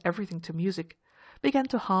to set everything to music, began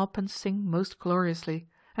to harp and sing most gloriously,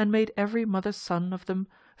 and made every mother's son of them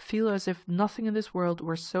feel as if nothing in this world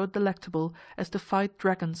were so delectable as to fight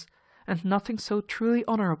dragons, and nothing so truly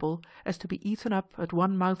honourable as to be eaten up at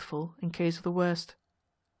one mouthful in case of the worst.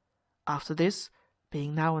 After this,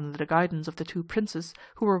 being now under the guidance of the 2 princes,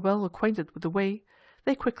 who were well acquainted with the way,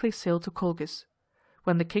 they quickly sailed to Colchis.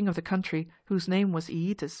 When the king of the country, whose name was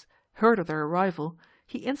Aeetes, heard of their arrival,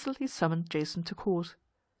 he instantly summoned Jason to court.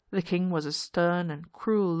 The king was a stern and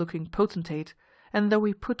cruel-looking potentate, and though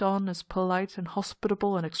he put on as polite and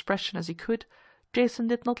hospitable an expression as he could, Jason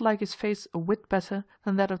did not like his face a whit better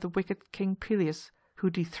than that of the wicked King Pelias, who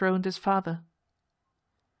dethroned his father.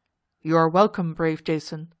 "You are welcome, brave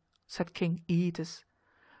Jason," said King Aeetes.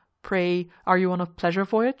 "Pray, are you on a pleasure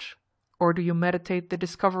voyage? Or do you meditate the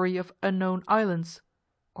discovery of unknown islands?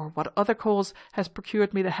 Or what other cause has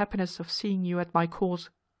procured me the happiness of seeing you at my court?"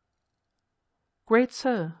 "Great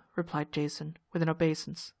sir," replied Jason, with an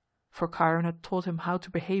obeisance, for Chiron had taught him how to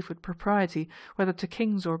behave with propriety, whether to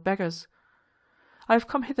kings or beggars, "I have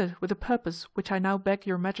come hither with a purpose which I now beg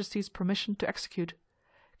your majesty's permission to execute.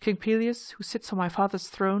 King Pelias, who sits on my father's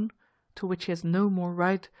throne, to which he has no more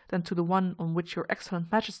right than to the one on which your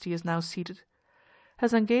excellent majesty is now seated,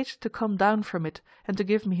 has engaged to come down from it and to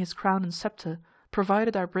give me his crown and scepter,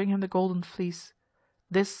 provided I bring him the golden fleece.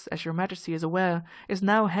 This, as your majesty is aware, is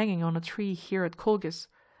now hanging on a tree here at Colchis,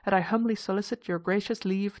 and I humbly solicit your gracious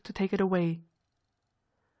leave to take it away."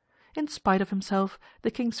 In spite of himself,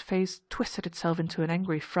 the king's face twisted itself into an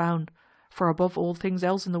angry frown, for above all things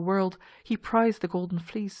else in the world he prized the golden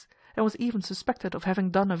fleece, and was even suspected of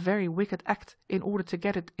having done a very wicked act in order to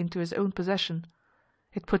get it into his own possession.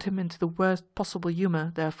 It put him into the worst possible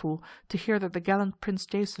humour, therefore, to hear that the gallant Prince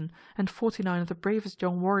Jason and 49 of the bravest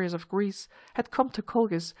young warriors of Greece had come to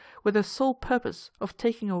Colchis with the sole purpose of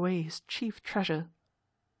taking away his chief treasure.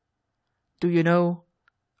 "Do you know,"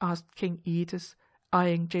 asked King Aeetes,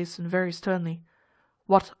 eyeing Jason very sternly,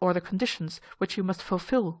 "what are the conditions which you must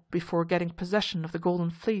fulfil before getting possession of the golden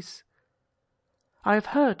fleece?" "I have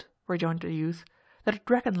heard," rejoined the youth, "that a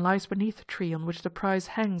dragon lies beneath the tree on which the prize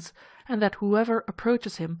hangs, and that whoever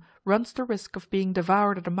approaches him runs the risk of being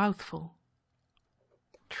devoured at a mouthful."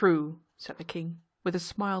 "True," said the king, with a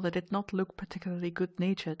smile that did not look particularly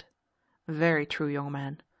good-natured. Very true, young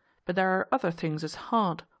man. But there are other things as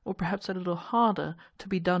hard, or perhaps a little harder, to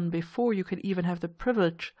be done before you can even have the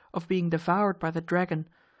privilege of being devoured by the dragon.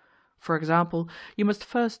 For example, you must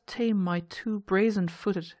first tame my 2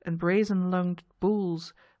 brazen-footed and brazen-lunged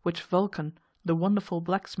bulls, which Vulcan, the wonderful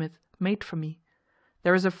blacksmith, made for me.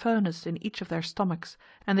 There is a furnace in each of their stomachs,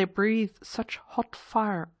 and they breathe such hot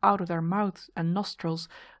fire out of their mouths and nostrils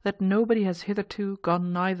that nobody has hitherto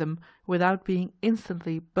gone nigh them without being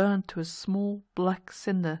instantly burnt to a small black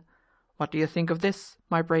cinder. What do you think of this,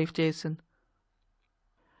 my brave Jason?"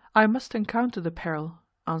 "I must encounter the peril,"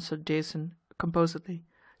 answered Jason composedly,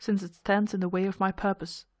 "since it stands in the way of my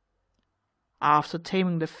purpose." "After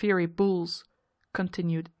taming the fiery bulls,"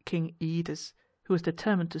 continued King Aeetes, who was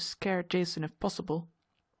determined to scare Jason if possible,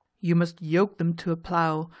 "you must yoke them to a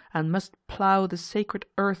plough, and must plough the sacred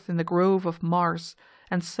earth in the grove of Mars,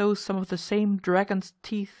 and sow some of the same dragon's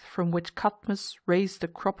teeth from which Cadmus raised a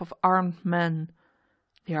crop of armed men.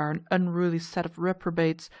 They are an unruly set of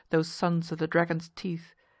reprobates, those sons of the dragon's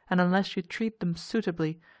teeth, and unless you treat them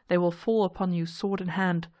suitably, they will fall upon you sword in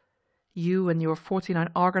hand. You and your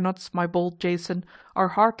 49 Argonauts, my bold Jason, are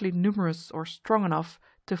hardly numerous or strong enough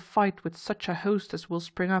to fight with such a host as will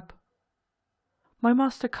spring up." "My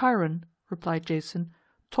master Chiron," replied Jason,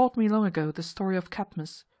 "taught me long ago the story of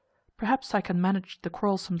Cadmus. Perhaps I can manage the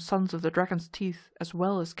quarrelsome sons of the dragon's teeth as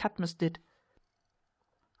well as Cadmus did."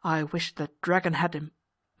 "I wish the dragon had him,"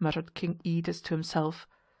 muttered King Aeetes to himself,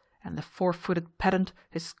 "and the 4-footed pedant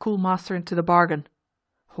his schoolmaster into the bargain.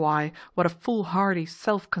 Why, what a foolhardy,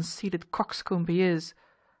 self-conceited coxcomb he is!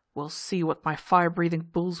 We'll see what my fire-breathing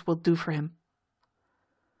bulls will do for him."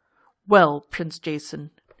 "Well, Prince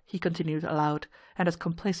Jason," he continued aloud, and as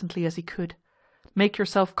complacently as he could, "make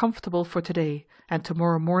yourself comfortable for today, and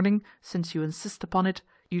tomorrow morning, since you insist upon it,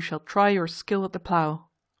 you shall try your skill at the plough."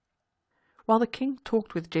 While the king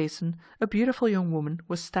talked with Jason, a beautiful young woman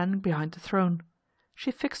was standing behind the throne.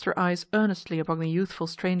 She fixed her eyes earnestly upon the youthful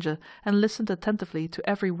stranger and listened attentively to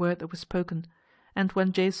every word that was spoken, and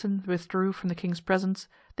when Jason withdrew from the king's presence,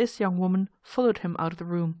 this young woman followed him out of the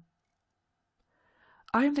room.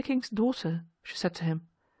 "I am the king's daughter," she said to him,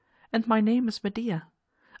 "and my name is Medea.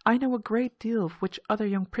 I know a great deal of which other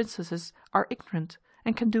young princesses are ignorant,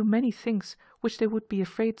 and can do many things which they would be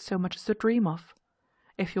afraid so much as to dream of.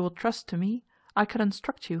 If you will trust to me, I can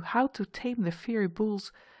instruct you how to tame the fiery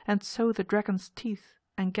bulls and sow the dragon's teeth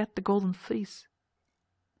and get the golden fleece."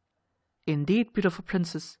 "Indeed, beautiful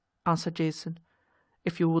princess," answered Jason,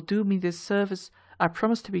 "if you will do me this service, I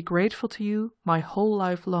promise to be grateful to you my whole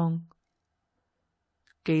life long."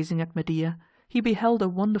 Gazing at Medea, he beheld a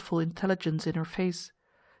wonderful intelligence in her face.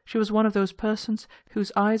 She was one of those persons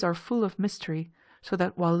whose eyes are full of mystery, so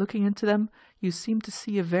that while looking into them you seem to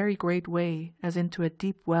see a very great way, as into a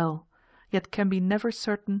deep well, yet can be never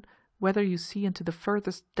certain whether you see into the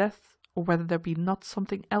furthest depth or whether there be not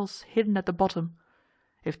something else hidden at the bottom.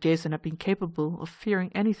 If Jason had been capable of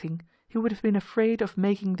fearing anything, he would have been afraid of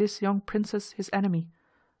making this young princess his enemy,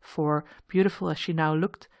 for, beautiful as she now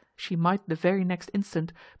looked, she might the very next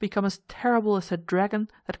instant become as terrible as the dragon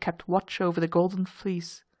that kept watch over the golden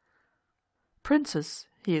fleece. "Princess,"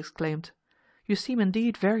 he exclaimed, "you seem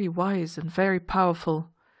indeed very wise and very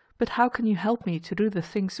powerful, but how can you help me to do the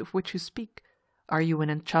things of which you speak? Are you an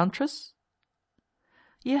enchantress?"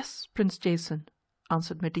 "Yes, Prince Jason,"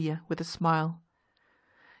 answered Medea with a smile.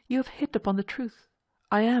 "You have hit upon the truth.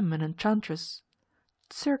 I am an enchantress.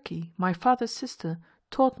 Circe, my father's sister,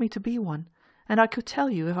 taught me to be one, and I could tell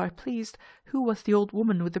you, if I pleased, who was the old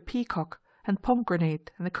woman with the peacock and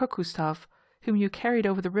pomegranate and the cuckoo staff, whom you carried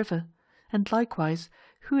over the river, and likewise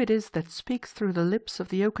who it is that speaks through the lips of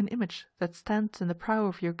the oaken image that stands in the prow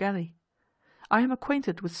of your galley. I am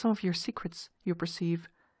acquainted with some of your secrets, you perceive.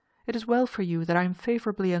 It is well for you that I am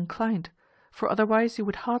favourably inclined, for otherwise you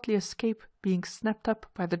would hardly escape being snapped up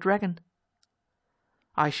by the dragon."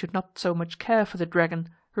 "I should not so much care for the dragon,"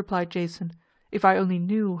 replied Jason, "if I only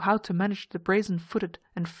knew how to manage the brazen-footed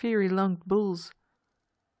and fiery-lunged bulls."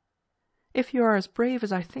 "If you are as brave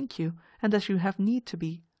as I think you, and as you have need to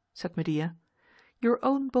be," said Medea, "your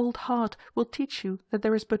own bold heart will teach you that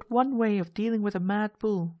there is but one way of dealing with a mad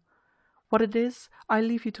bull. What it is I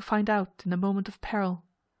leave you to find out in the moment of peril.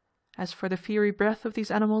 As for the fiery breath of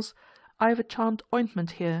these animals, I have a charmed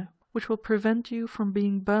ointment here which will prevent you from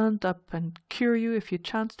being burned up and cure you if you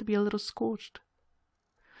chance to be a little scorched."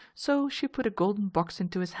 So she put a golden box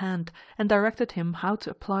into his hand and directed him how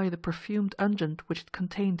to apply the perfumed unguent which it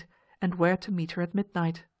contained, and where to meet her at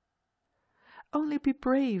midnight. "Only be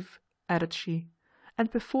brave," added she, "and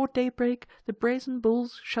before daybreak the brazen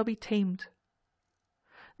bulls shall be tamed."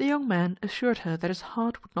 The young man assured her that his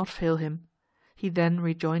heart would not fail him. He then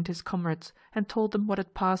rejoined his comrades, and told them what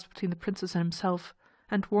had passed between the princess and himself,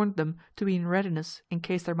 and warned them to be in readiness in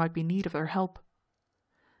case there might be need of their help.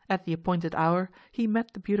 At the appointed hour he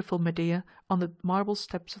met the beautiful Medea on the marble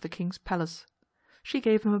steps of the king's palace. She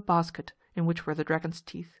gave him a basket, in which were the dragon's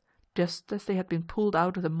teeth, just as they had been pulled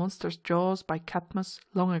out of the monster's jaws by Cadmus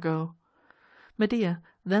long ago. Medea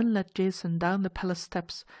then led Jason down the palace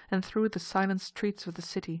steps and through the silent streets of the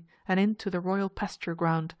city and into the royal pasture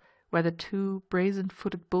ground, where the 2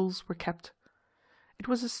 brazen-footed bulls were kept. It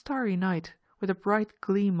was a starry night, with a bright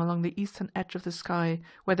gleam along the eastern edge of the sky,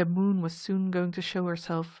 where the moon was soon going to show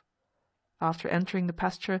herself. After entering the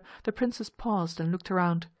pasture, the princess paused and looked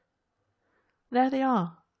around. "There they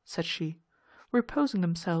are," said she, "reposing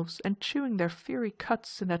themselves and chewing their fiery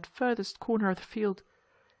cuds in that furthest corner of the field.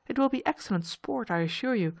 It will be excellent sport, I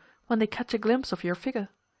assure you, when they catch a glimpse of your figure.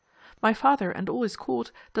 My father and all his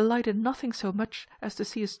court delight in nothing so much as to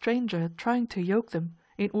see a stranger trying to yoke them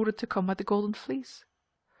in order to come at the golden fleece.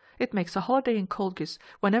 It makes a holiday in Colchis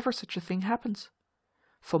whenever such a thing happens.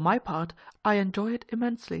 For my part, I enjoy it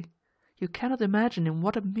immensely. You cannot imagine in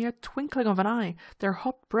what a mere twinkling of an eye their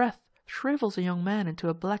hot breath shrivels a young man into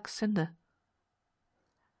a black cinder."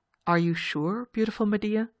 "Are you sure, beautiful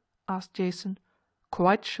Medea," asked Jason,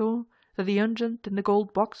 "quite sure that the unguent in the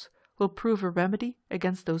gold box will prove a remedy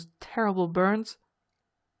against those terrible burns?"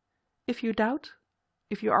 "If you doubt,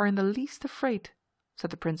 if you are in the least afraid," said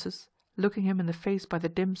the princess, looking him in the face by the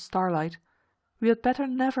dim starlight, "we had better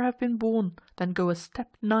never have been born than go a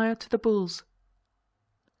step nigher to the bulls."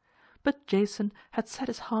 But Jason had set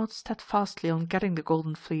his heart steadfastly on getting the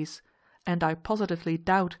golden fleece, and I positively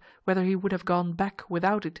doubt whether he would have gone back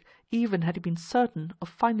without it even had he been certain of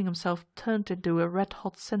finding himself turned into a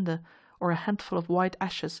red-hot cinder or a handful of white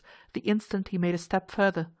ashes the instant he made a step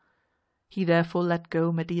further. He therefore let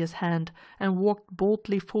go Medea's hand and walked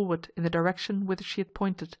boldly forward in the direction whither she had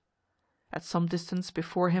pointed. At some distance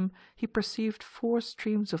before him he perceived 4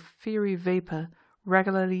 streams of fiery vapour,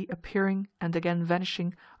 regularly appearing and again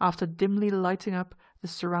vanishing after dimly lighting up the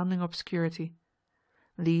surrounding obscurity.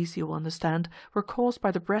 These, you will understand, were caused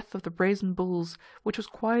by the breath of the brazen bulls, which was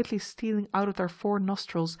quietly stealing out of their 4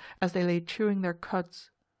 nostrils as they lay chewing their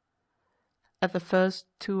cuds. At the first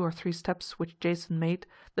 2 or 3 steps which Jason made,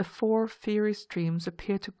 the 4 fiery streams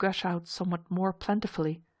appeared to gush out somewhat more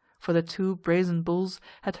plentifully, for the 2 brazen bulls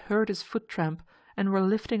had heard his foot tramp and were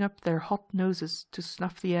lifting up their hot noses to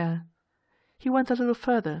snuff the air. He went a little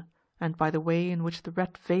further, and by the way in which the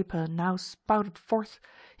red vapour now spouted forth,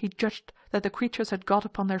 he judged that the creatures had got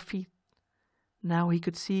upon their feet. Now he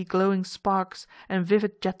could see glowing sparks and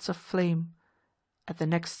vivid jets of flame. At the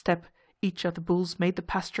next step each of the bulls made the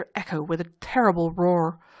pasture echo with a terrible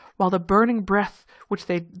roar, while the burning breath which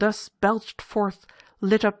they thus belched forth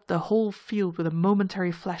lit up the whole field with a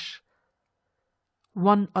momentary flash.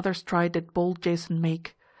 One other stride did bold Jason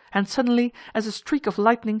make, and suddenly, as a streak of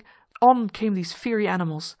lightning, on came these fiery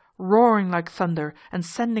animals, roaring like thunder and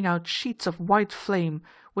sending out sheets of white flame,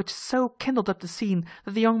 which so kindled up the scene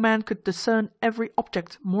that the young man could discern every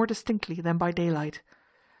object more distinctly than by daylight.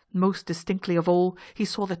 Most distinctly of all he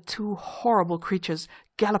saw the 2 horrible creatures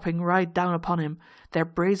galloping right down upon him, their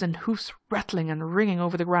brazen hoofs rattling and ringing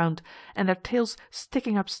over the ground, and their tails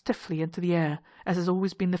sticking up stiffly into the air, as has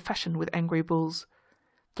always been the fashion with angry bulls.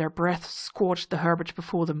 Their breath scorched the herbage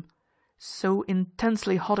before them. So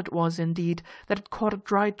intensely hot it was, indeed, that it caught a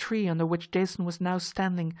dry tree under which Jason was now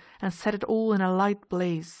standing, and set it all in a light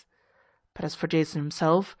blaze. But as for Jason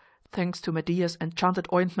himself, thanks to Medea's enchanted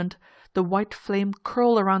ointment, the white flame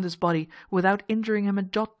curled around his body without injuring him a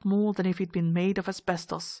jot more than if he had been made of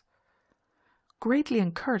asbestos. Greatly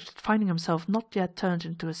encouraged at finding himself not yet turned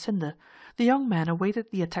into a cinder, the young man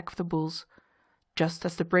awaited the attack of the bulls. Just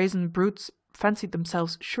as the brazen brutes fancied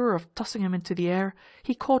themselves sure of tossing him into the air,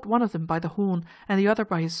 he caught one of them by the horn and the other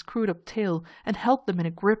by his screwed-up tail, and held them in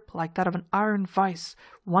a grip like that of an iron vice,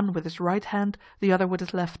 one with his right hand, the other with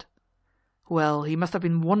his left. Well, he must have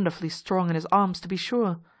been wonderfully strong in his arms, to be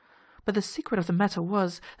sure. But the secret of the matter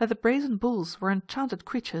was that the brazen bulls were enchanted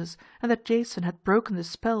creatures, and that Jason had broken the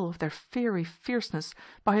spell of their fiery fierceness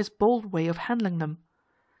by his bold way of handling them.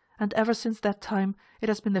 And ever since that time it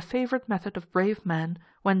has been the favorite method of brave men,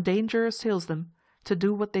 when danger assails them, to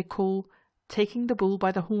do what they call taking the bull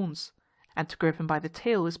by the horns, and to grip him by the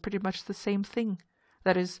tail is pretty much the same thing,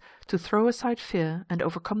 that is, to throw aside fear and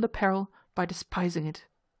overcome the peril by despising it.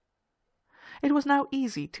 It was now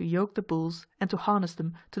easy to yoke the bulls and to harness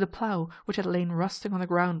them to the plough which had lain rusting on the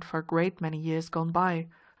ground for a great many years gone by,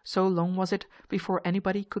 so long was it before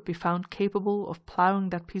anybody could be found capable of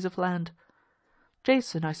ploughing that piece of land.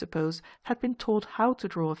 Jason, I suppose, had been taught how to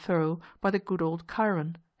draw a furrow by the good old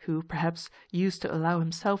Chiron, who, perhaps, used to allow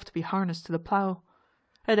himself to be harnessed to the plough.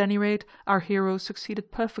 At any rate, our hero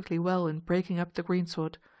succeeded perfectly well in breaking up the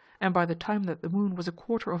greensward, and by the time that the moon was a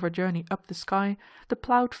quarter of her journey up the sky, the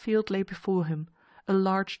ploughed field lay before him, a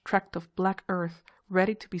large tract of black earth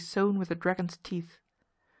ready to be sown with the dragon's teeth.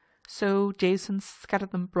 So Jason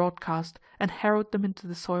scattered them broadcast and harrowed them into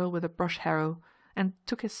the soil with a brush harrow, and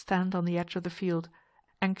took his stand on the edge of the field,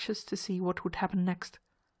 anxious to see what would happen next.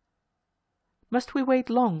 "Must we wait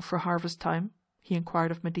long for harvest time?" he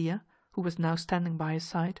inquired of Medea, who was now standing by his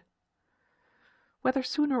side. "Whether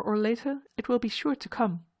sooner or later, it will be sure to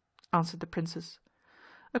come," answered the princess.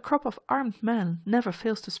 "A crop of armed men never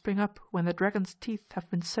fails to spring up when the dragon's teeth have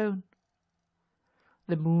been sown."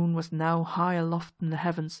 The moon was now high aloft in the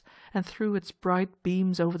heavens, and threw its bright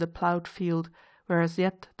beams over the ploughed field, where as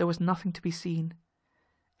yet there was nothing to be seen.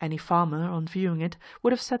 Any farmer, on viewing it,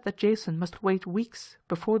 would have said that Jason must wait weeks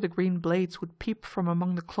before the green blades would peep from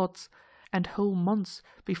among the clods, and whole months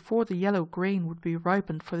before the yellow grain would be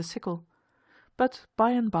ripened for the sickle. But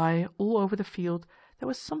by and by, all over the field, there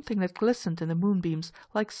was something that glistened in the moonbeams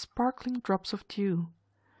like sparkling drops of dew.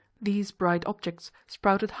 These bright objects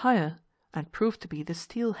sprouted higher, and proved to be the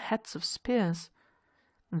steel heads of spears.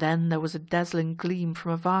 Then there was a dazzling gleam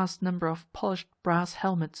from a vast number of polished brass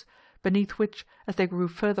helmets, beneath which, as they grew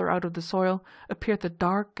further out of the soil, appeared the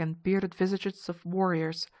dark and bearded visages of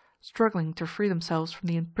warriors, struggling to free themselves from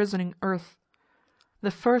the imprisoning earth. The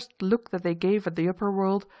first look that they gave at the upper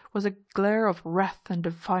world was a glare of wrath and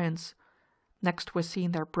defiance. Next were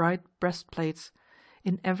seen their bright breastplates.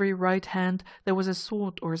 In every right hand there was a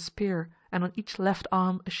sword or a spear, and on each left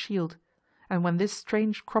arm a shield. And when this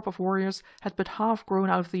strange crop of warriors had but half grown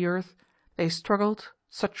out of the earth, they struggled,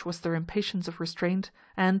 such was their impatience of restraint,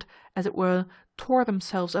 and, as it were, tore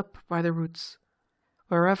themselves up by the roots.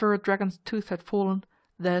 Wherever a dragon's tooth had fallen,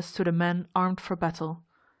 there stood a man armed for battle.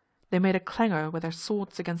 They made a clangor with their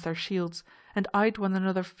swords against their shields, and eyed one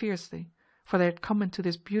another fiercely, for they had come into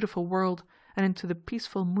this beautiful world, and into the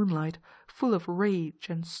peaceful moonlight, full of rage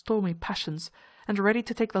and stormy passions, and ready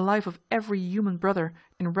to take the life of every human brother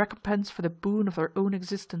in recompense for the boon of their own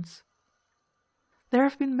existence. There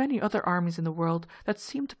have been many other armies in the world that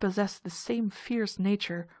seemed to possess the same fierce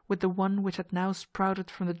nature with the one which had now sprouted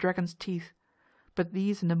from the dragon's teeth, but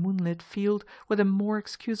these in the moonlit field were the more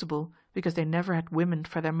excusable because they never had women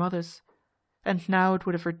for their mothers. And now it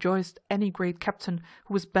would have rejoiced any great captain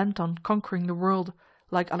who was bent on conquering the world,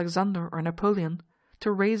 like Alexander or Napoleon,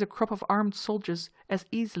 to raise a crop of armed soldiers as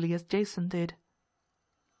easily as Jason did.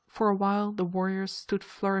 For a while the warriors stood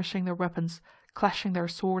flourishing their weapons, clashing their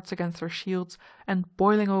swords against their shields, and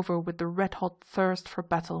boiling over with the red-hot thirst for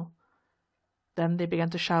battle. Then they began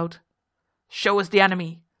to shout, "Show us the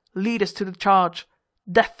enemy! Lead us to the charge!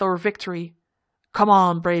 Death or victory! Come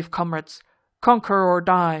on, brave comrades! Conquer or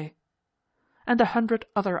die!" And 100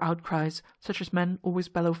 other outcries, such as men always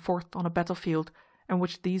bellow forth on a battlefield, and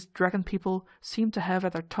which these dragon people seemed to have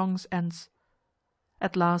at their tongues' ends.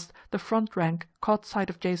 At last the front rank caught sight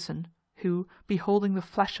of Jason, who, beholding the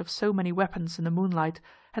flash of so many weapons in the moonlight,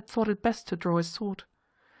 had thought it best to draw his sword.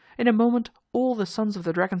 In a moment all the sons of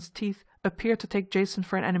the dragon's teeth appeared to take Jason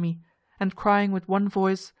for an enemy, and crying with one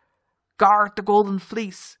voice, "Guard the golden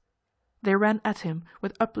fleece!" they ran at him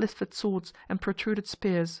with uplifted swords and protruded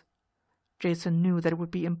spears. Jason knew that it would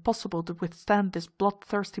be impossible to withstand this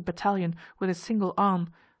bloodthirsty battalion with a single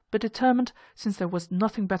arm, but determined, since there was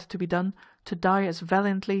nothing better to be done, to die as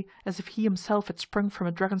valiantly as if he himself had sprung from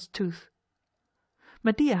a dragon's tooth.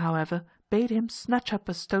 Medea, however, bade him snatch up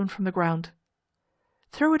a stone from the ground.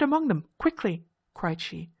 "Throw it among them, quickly!" cried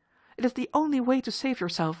she. "It is the only way to save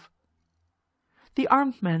yourself." The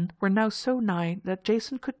armed men were now so nigh that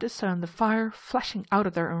Jason could discern the fire flashing out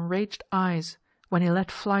of their enraged eyes, when he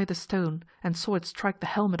let fly the stone and saw it strike the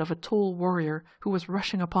helmet of a tall warrior who was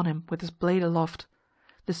rushing upon him with his blade aloft.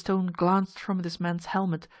 The stone glanced from this man's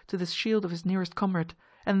helmet to the shield of his nearest comrade,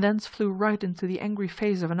 and thence flew right into the angry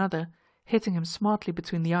face of another, hitting him smartly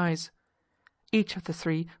between the eyes. Each of the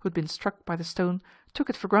three who had been struck by the stone took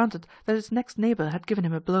it for granted that his next neighbor had given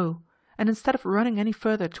him a blow, and instead of running any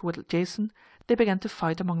further toward Jason, they began to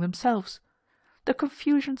fight among themselves. The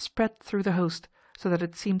confusion spread through the host, so that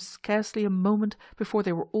it seemed scarcely a moment before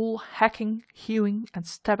they were all hacking, hewing, and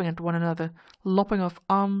stabbing at one another, lopping off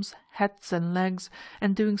arms, heads, and legs,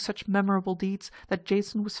 and doing such memorable deeds that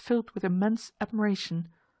Jason was filled with immense admiration,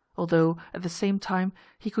 although at the same time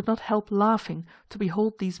he could not help laughing to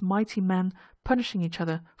behold these mighty men punishing each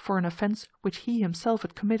other for an offense which he himself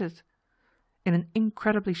had committed. In an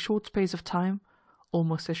incredibly short space of time,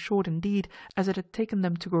 almost as short indeed as it had taken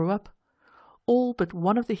them to grow up, all but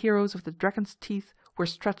one of the heroes of the dragon's teeth were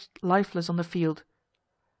stretched lifeless on the field.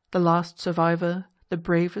 The last survivor, the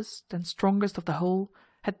bravest and strongest of the whole,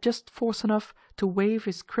 had just force enough to wave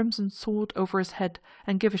his crimson sword over his head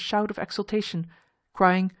and give a shout of exultation,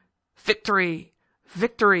 crying, "Victory!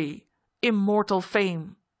 Victory! Immortal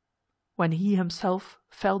fame!" when he himself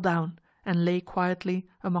fell down and lay quietly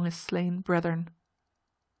among his slain brethren.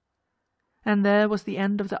 And there was the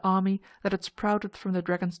end of the army that had sprouted from the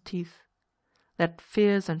dragon's teeth. That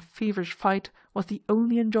fierce and feverish fight was the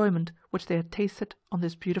only enjoyment which they had tasted on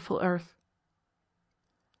this beautiful earth.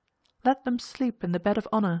 "Let them sleep in the bed of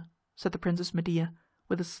honor," said the Princess Medea,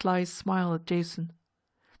 with a sly smile at Jason.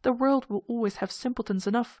 "The world will always have simpletons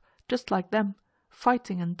enough, just like them,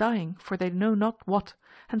 fighting and dying for they know not what,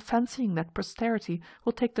 and fancying that posterity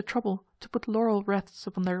will take the trouble to put laurel wreaths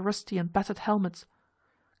upon their rusty and battered helmets.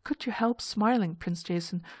 Could you help smiling, Prince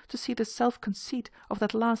Jason, to see the self-conceit of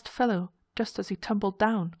that last fellow just as he tumbled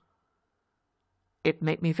down?" "It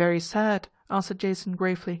made me very sad," answered Jason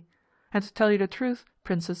gravely. "And to tell you the truth,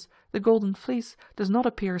 Princess, the Golden Fleece does not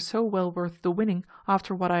appear so well worth the winning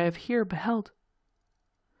after what I have here beheld."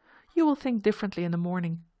 "You will think differently in the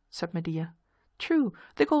morning," said Medea. "True,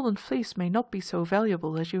 the Golden Fleece may not be so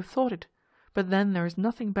valuable as you have thought it, but then there is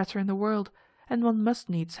nothing better in the world, and one must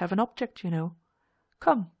needs have an object, you know.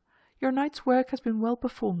 Come, your night's work has been well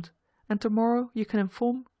performed, and tomorrow you can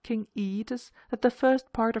inform King Aeetes that the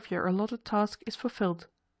first part of your allotted task is fulfilled."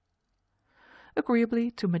 Agreeably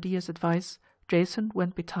to Medea's advice, Jason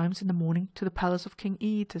went betimes in the morning to the palace of King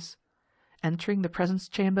Aeetes. Entering the presence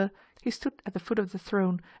chamber, he stood at the foot of the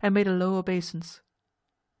throne and made a low obeisance.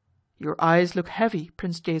 "Your eyes look heavy,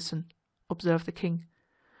 Prince Jason," observed the king.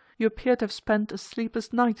 "You appear to have spent a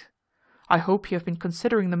sleepless night. I hope you have been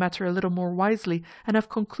considering the matter a little more wisely and have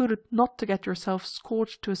concluded not to get yourself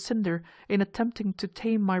scorched to a cinder in attempting to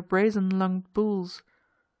tame my brazen-lunged bulls."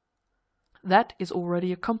 "That is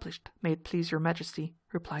already accomplished, may it please your majesty,"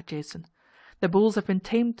 replied Jason. "The bulls have been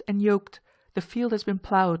tamed and yoked, the field has been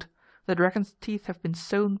plowed, the dragon's teeth have been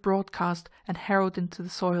sown broadcast and harrowed into the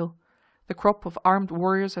soil, the crop of armed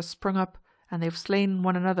warriors has sprung up, and they have slain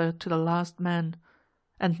one another to the last man.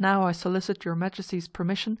 And now I solicit your majesty's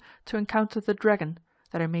permission to encounter the dragon,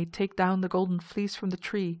 that I may take down the Golden Fleece from the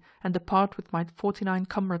tree and depart with my 49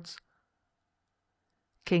 comrades."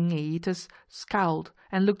 King Aeetes scowled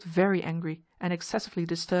and looked very angry and excessively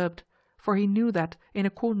disturbed, for he knew that, in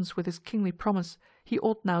accordance with his kingly promise, he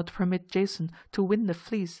ought now to permit Jason to win the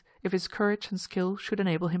fleece if his courage and skill should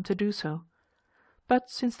enable him to do so.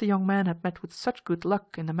 But since the young man had met with such good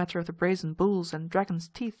luck in the matter of the brazen bulls and dragon's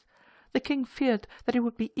teeth, the king feared that he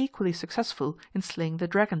would be equally successful in slaying the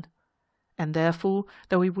dragon. And therefore,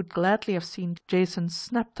 though he would gladly have seen Jason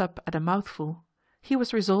snapped up at a mouthful, he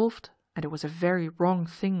was resolved, and it was a very wrong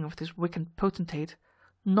thing of this wicked potentate,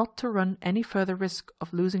 not to run any further risk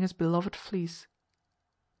of losing his beloved fleece.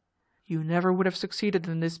 "You never would have succeeded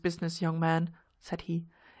in this business, young man," said he,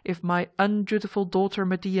 "if my undutiful daughter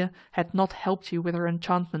Medea had not helped you with her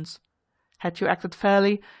enchantments. Had you acted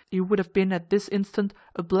fairly, you would have been at this instant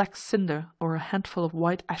a black cinder or a handful of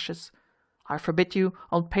white ashes. I forbid you,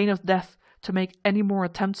 on pain of death, to make any more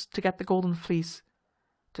attempts to get the Golden Fleece.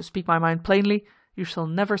 To speak my mind plainly, you shall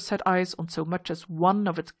never set eyes on so much as one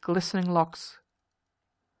of its glistening locks."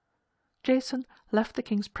 Jason left the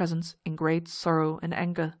king's presence in great sorrow and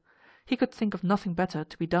anger. He could think of nothing better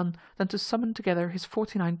to be done than to summon together his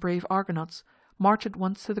 49 brave Argonauts, march at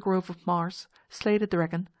once to the Grove of Mars, slay the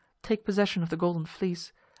dragon, take possession of the Golden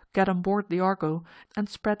Fleece, get on board the Argo, and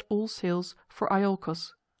spread all sails for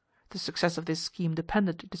Iolcos. The success of this scheme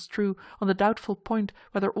depended, it is true, on the doubtful point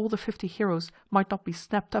whether all the 50 heroes might not be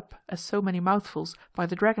snapped up as so many mouthfuls by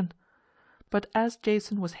the dragon. But as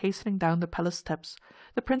Jason was hastening down the palace steps,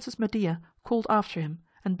 the Princess Medea called after him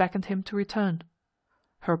and beckoned him to return.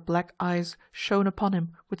 Her black eyes shone upon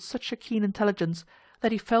him with such a keen intelligence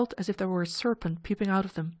that he felt as if there were a serpent peeping out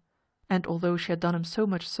of them, and although she had done him so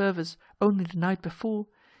much service only the night before,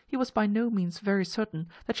 he was by no means very certain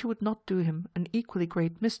that she would not do him an equally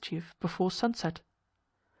great mischief before sunset.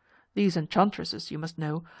 These enchantresses, you must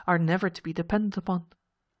know, are never to be depended upon.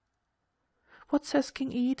 "What says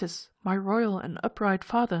King Aeetes, my royal and upright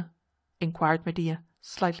father?" inquired Medea,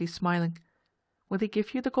 slightly smiling. "Will he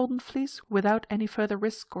give you the Golden Fleece without any further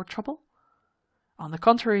risk or trouble?" "On the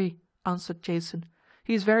contrary," answered Jason,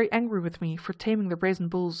 "he is very angry with me for taming the brazen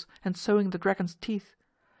bulls and sowing the dragon's teeth,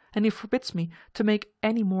 and he forbids me to make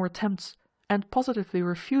any more attempts, and positively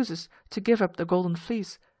refuses to give up the Golden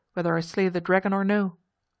Fleece, whether I slay the dragon or no."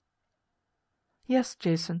 "Yes,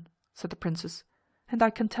 Jason," said the princess, "and I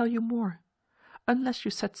can tell you more. Unless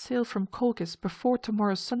you set sail from Colchis before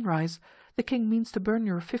tomorrow's sunrise, the king means to burn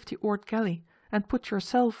your 50-oared galley, and put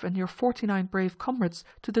yourself and your 49 brave comrades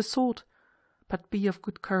to the sword. But be of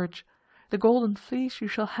good courage. The golden fleece you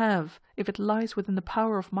shall have, if it lies within the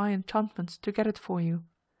power of my enchantments to get it for you.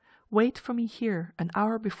 Wait for me here an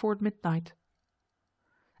hour before midnight."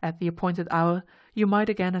 At the appointed hour you might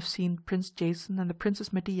again have seen Prince Jason and the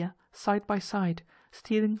Princess Medea side by side,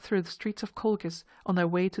 stealing through the streets of Colchis on their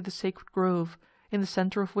way to the sacred grove, in the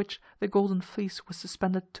center of which the golden fleece was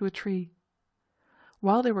suspended to a tree.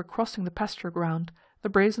 While they were crossing the pasture ground, the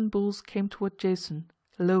brazen bulls came toward Jason,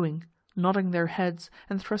 lowing, nodding their heads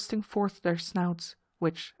and thrusting forth their snouts,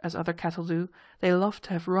 which, as other cattle do, they loved to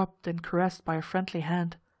have rubbed and caressed by a friendly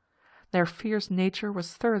hand. Their fierce nature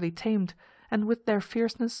was thoroughly tamed, and with their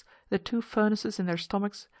fierceness the 2 furnaces in their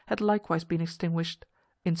stomachs had likewise been extinguished,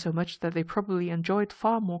 insomuch that they probably enjoyed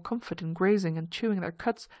far more comfort in grazing and chewing their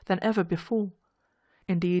cuds than ever before.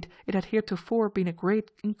 Indeed, it had heretofore been a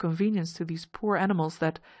great inconvenience to these poor animals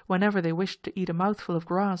that, whenever they wished to eat a mouthful of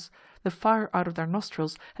grass, the fire out of their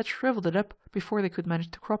nostrils had shriveled it up before they could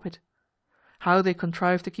manage to crop it. How they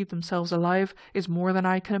contrived to keep themselves alive is more than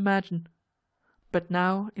I can imagine. But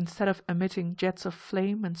now, instead of emitting jets of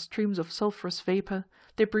flame and streams of sulphurous vapor,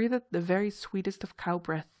 they breathed the very sweetest of cow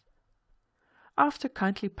breath. After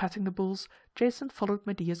kindly patting the bulls, Jason followed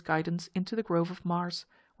Medea's guidance into the grove of Mars,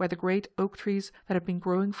 where the great oak trees that had been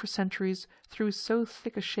growing for centuries threw so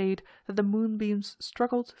thick a shade that the moonbeams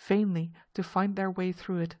struggled vainly to find their way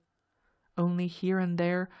through it. Only here and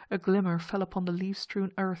there a glimmer fell upon the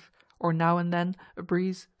leaf-strewn earth, or now and then a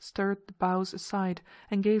breeze stirred the boughs aside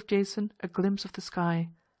and gave Jason a glimpse of the sky,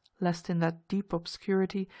 lest in that deep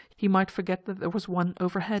obscurity he might forget that there was one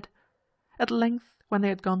overhead. At length, when they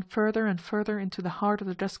had gone further and further into the heart of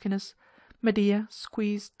the duskiness, Medea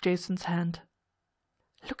squeezed Jason's hand.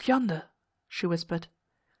 "Look yonder," she whispered.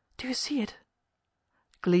 "Do you see it?"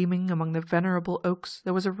 Gleaming among the venerable oaks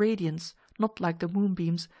there was a radiance, not like the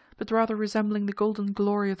moonbeams, but rather resembling the golden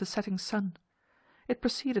glory of the setting sun. It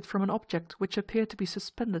proceeded from an object which appeared to be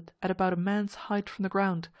suspended at about a man's height from the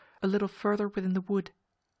ground, a little further within the wood.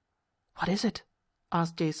 "What is it?"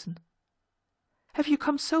 asked Jason. "Have you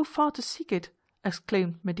come so far to seek it?"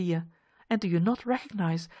 exclaimed Medea, "and do you not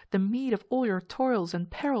recognize the meed of all your toils and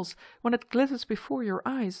perils when it glitters before your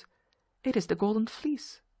eyes? It is the golden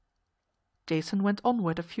fleece." Jason went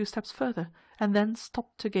onward a few steps further, and then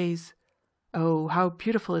stopped to gaze. Oh, how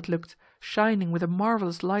beautiful it looked, shining with a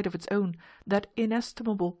marvelous light of its own, that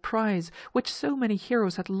inestimable prize which so many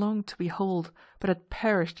heroes had longed to behold, but had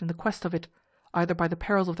perished in the quest of it, either by the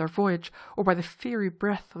perils of their voyage or by the fiery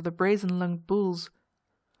breath of the brazen-lunged bulls.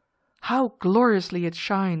 "How gloriously it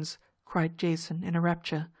shines!" cried Jason in a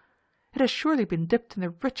rapture. "It has surely been dipped in the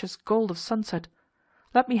richest gold of sunset.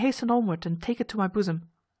 Let me hasten onward and take it to my bosom."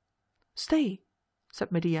 "Stay,"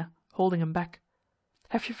 said Medea, holding him back.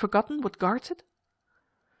 "Have you forgotten what guards it?"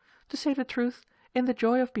 To say the truth, in the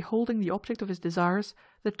joy of beholding the object of his desires,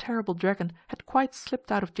 the terrible dragon had quite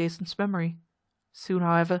slipped out of Jason's memory. Soon,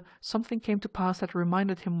 however, something came to pass that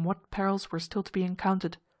reminded him what perils were still to be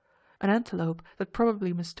encountered. An antelope that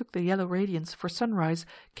probably mistook the yellow radiance for sunrise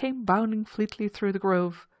came bounding fleetly through the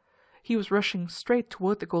grove. He was rushing straight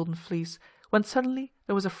toward the golden fleece, when suddenly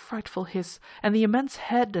there was a frightful hiss, and the immense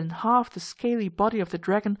head and half the scaly body of the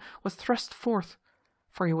dragon was thrust forth,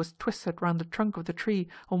 for he was twisted round the trunk of the tree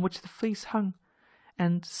on which the fleece hung,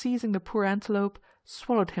 and seizing the poor antelope,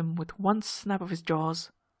 swallowed him with one snap of his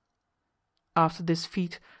jaws. After this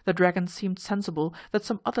feat, the dragon seemed sensible that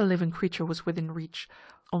some other living creature was within reach,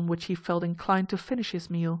 on which he felt inclined to finish his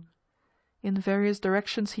meal. In various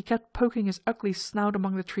directions he kept poking his ugly snout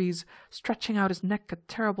among the trees, stretching out his neck a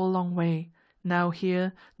terrible long way, now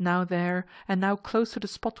here, now there, and now close to the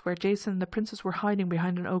spot where Jason and the princess were hiding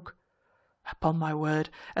behind an oak. Upon my word,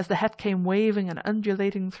 as the head came waving and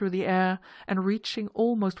undulating through the air, and reaching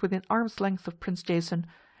almost within arm's length of Prince Jason,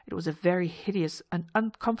 it was a very hideous and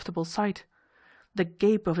uncomfortable sight. The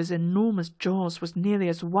gape of his enormous jaws was nearly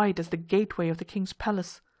as wide as the gateway of the king's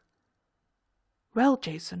palace. "Well,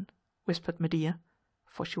 Jason," whispered Medea,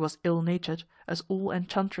 for she was ill-natured, as all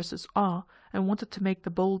enchantresses are, and wanted to make the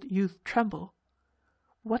bold youth tremble,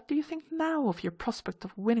 "what do you think now of your prospect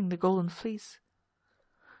of winning the golden fleece?"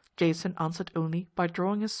 Jason answered only by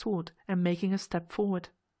drawing his sword and making a step forward.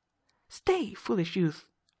 "Stay, foolish youth,"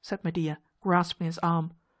 said Medea, grasping his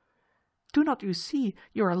arm. "Do not you see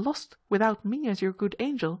you are lost without me as your good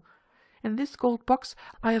angel? In this gold box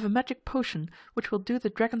I have a magic potion which will do the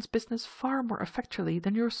dragon's business far more effectually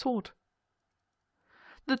than your sword."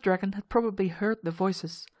 The dragon had probably heard the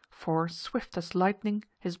voices, for swift as lightning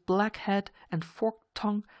his black head and forked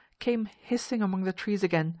tongue came hissing among the trees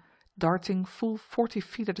again, darting full 40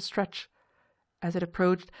 feet at a stretch. As it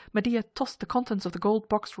approached, Medea tossed the contents of the gold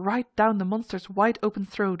box right down the monster's wide open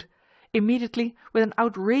throat. Immediately, with an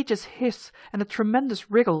outrageous hiss and a tremendous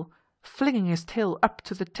wriggle, flinging his tail up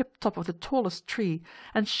to the tip-top of the tallest tree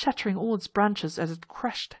and shattering all its branches as it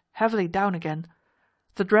crashed heavily down again,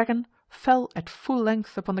 the dragon fell at full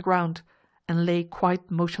length upon the ground and lay quite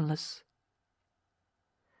motionless.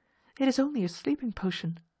 "It is only a sleeping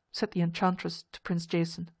potion," said the enchantress to Prince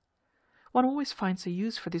Jason. "One always finds a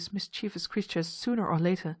use for these mischievous creatures sooner or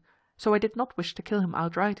later, so I did not wish to kill him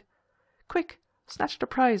outright. Quick, snatch the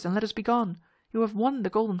prize and let us be gone. You have won the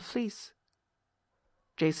golden fleece."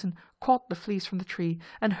 Jason caught the fleece from the tree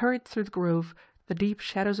and hurried through the grove, the deep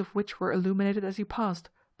shadows of which were illuminated as he passed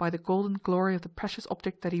by the golden glory of the precious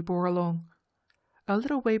object that he bore along. A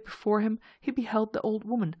little way before him he beheld the old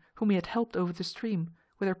woman whom he had helped over the stream,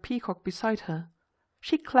 with her peacock beside her.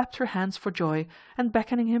 She clapped her hands for joy, and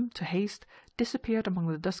beckoning him to haste, disappeared among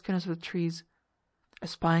the duskiness of the trees.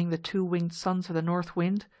 Espying the two winged sons of the north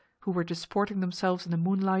wind, who were disporting themselves in the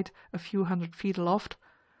moonlight a few hundred feet aloft,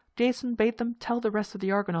 Jason bade them tell the rest of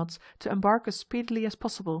the Argonauts to embark as speedily as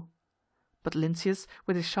possible. But Lynceus,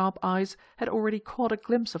 with his sharp eyes, had already caught a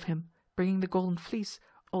glimpse of him, bringing the golden fleece,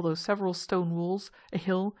 although several stone walls, a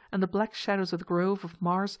hill, and the black shadows of the grove of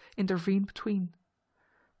Mars intervened between.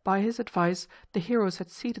 By his advice the heroes had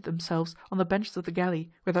seated themselves on the benches of the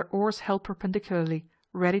galley with their oars held perpendicularly,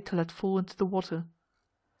 ready to let fall into the water.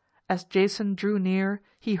 As Jason drew near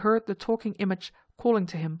he heard the talking image calling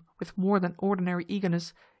to him with more than ordinary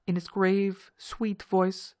eagerness in its grave, sweet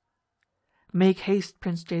voice. "Make haste,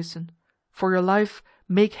 Prince Jason. For your life,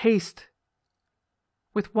 make haste."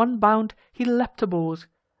 With one bound he leapt aboard.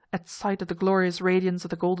 At sight of the glorious radiance of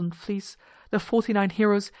the golden fleece, the 49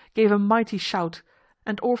 heroes gave a mighty shout,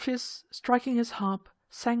 and Orpheus, striking his harp,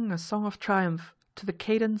 sang a song of triumph, to the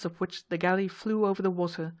cadence of which the galley flew over the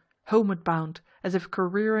water, homeward bound, as if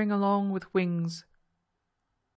careering along with wings.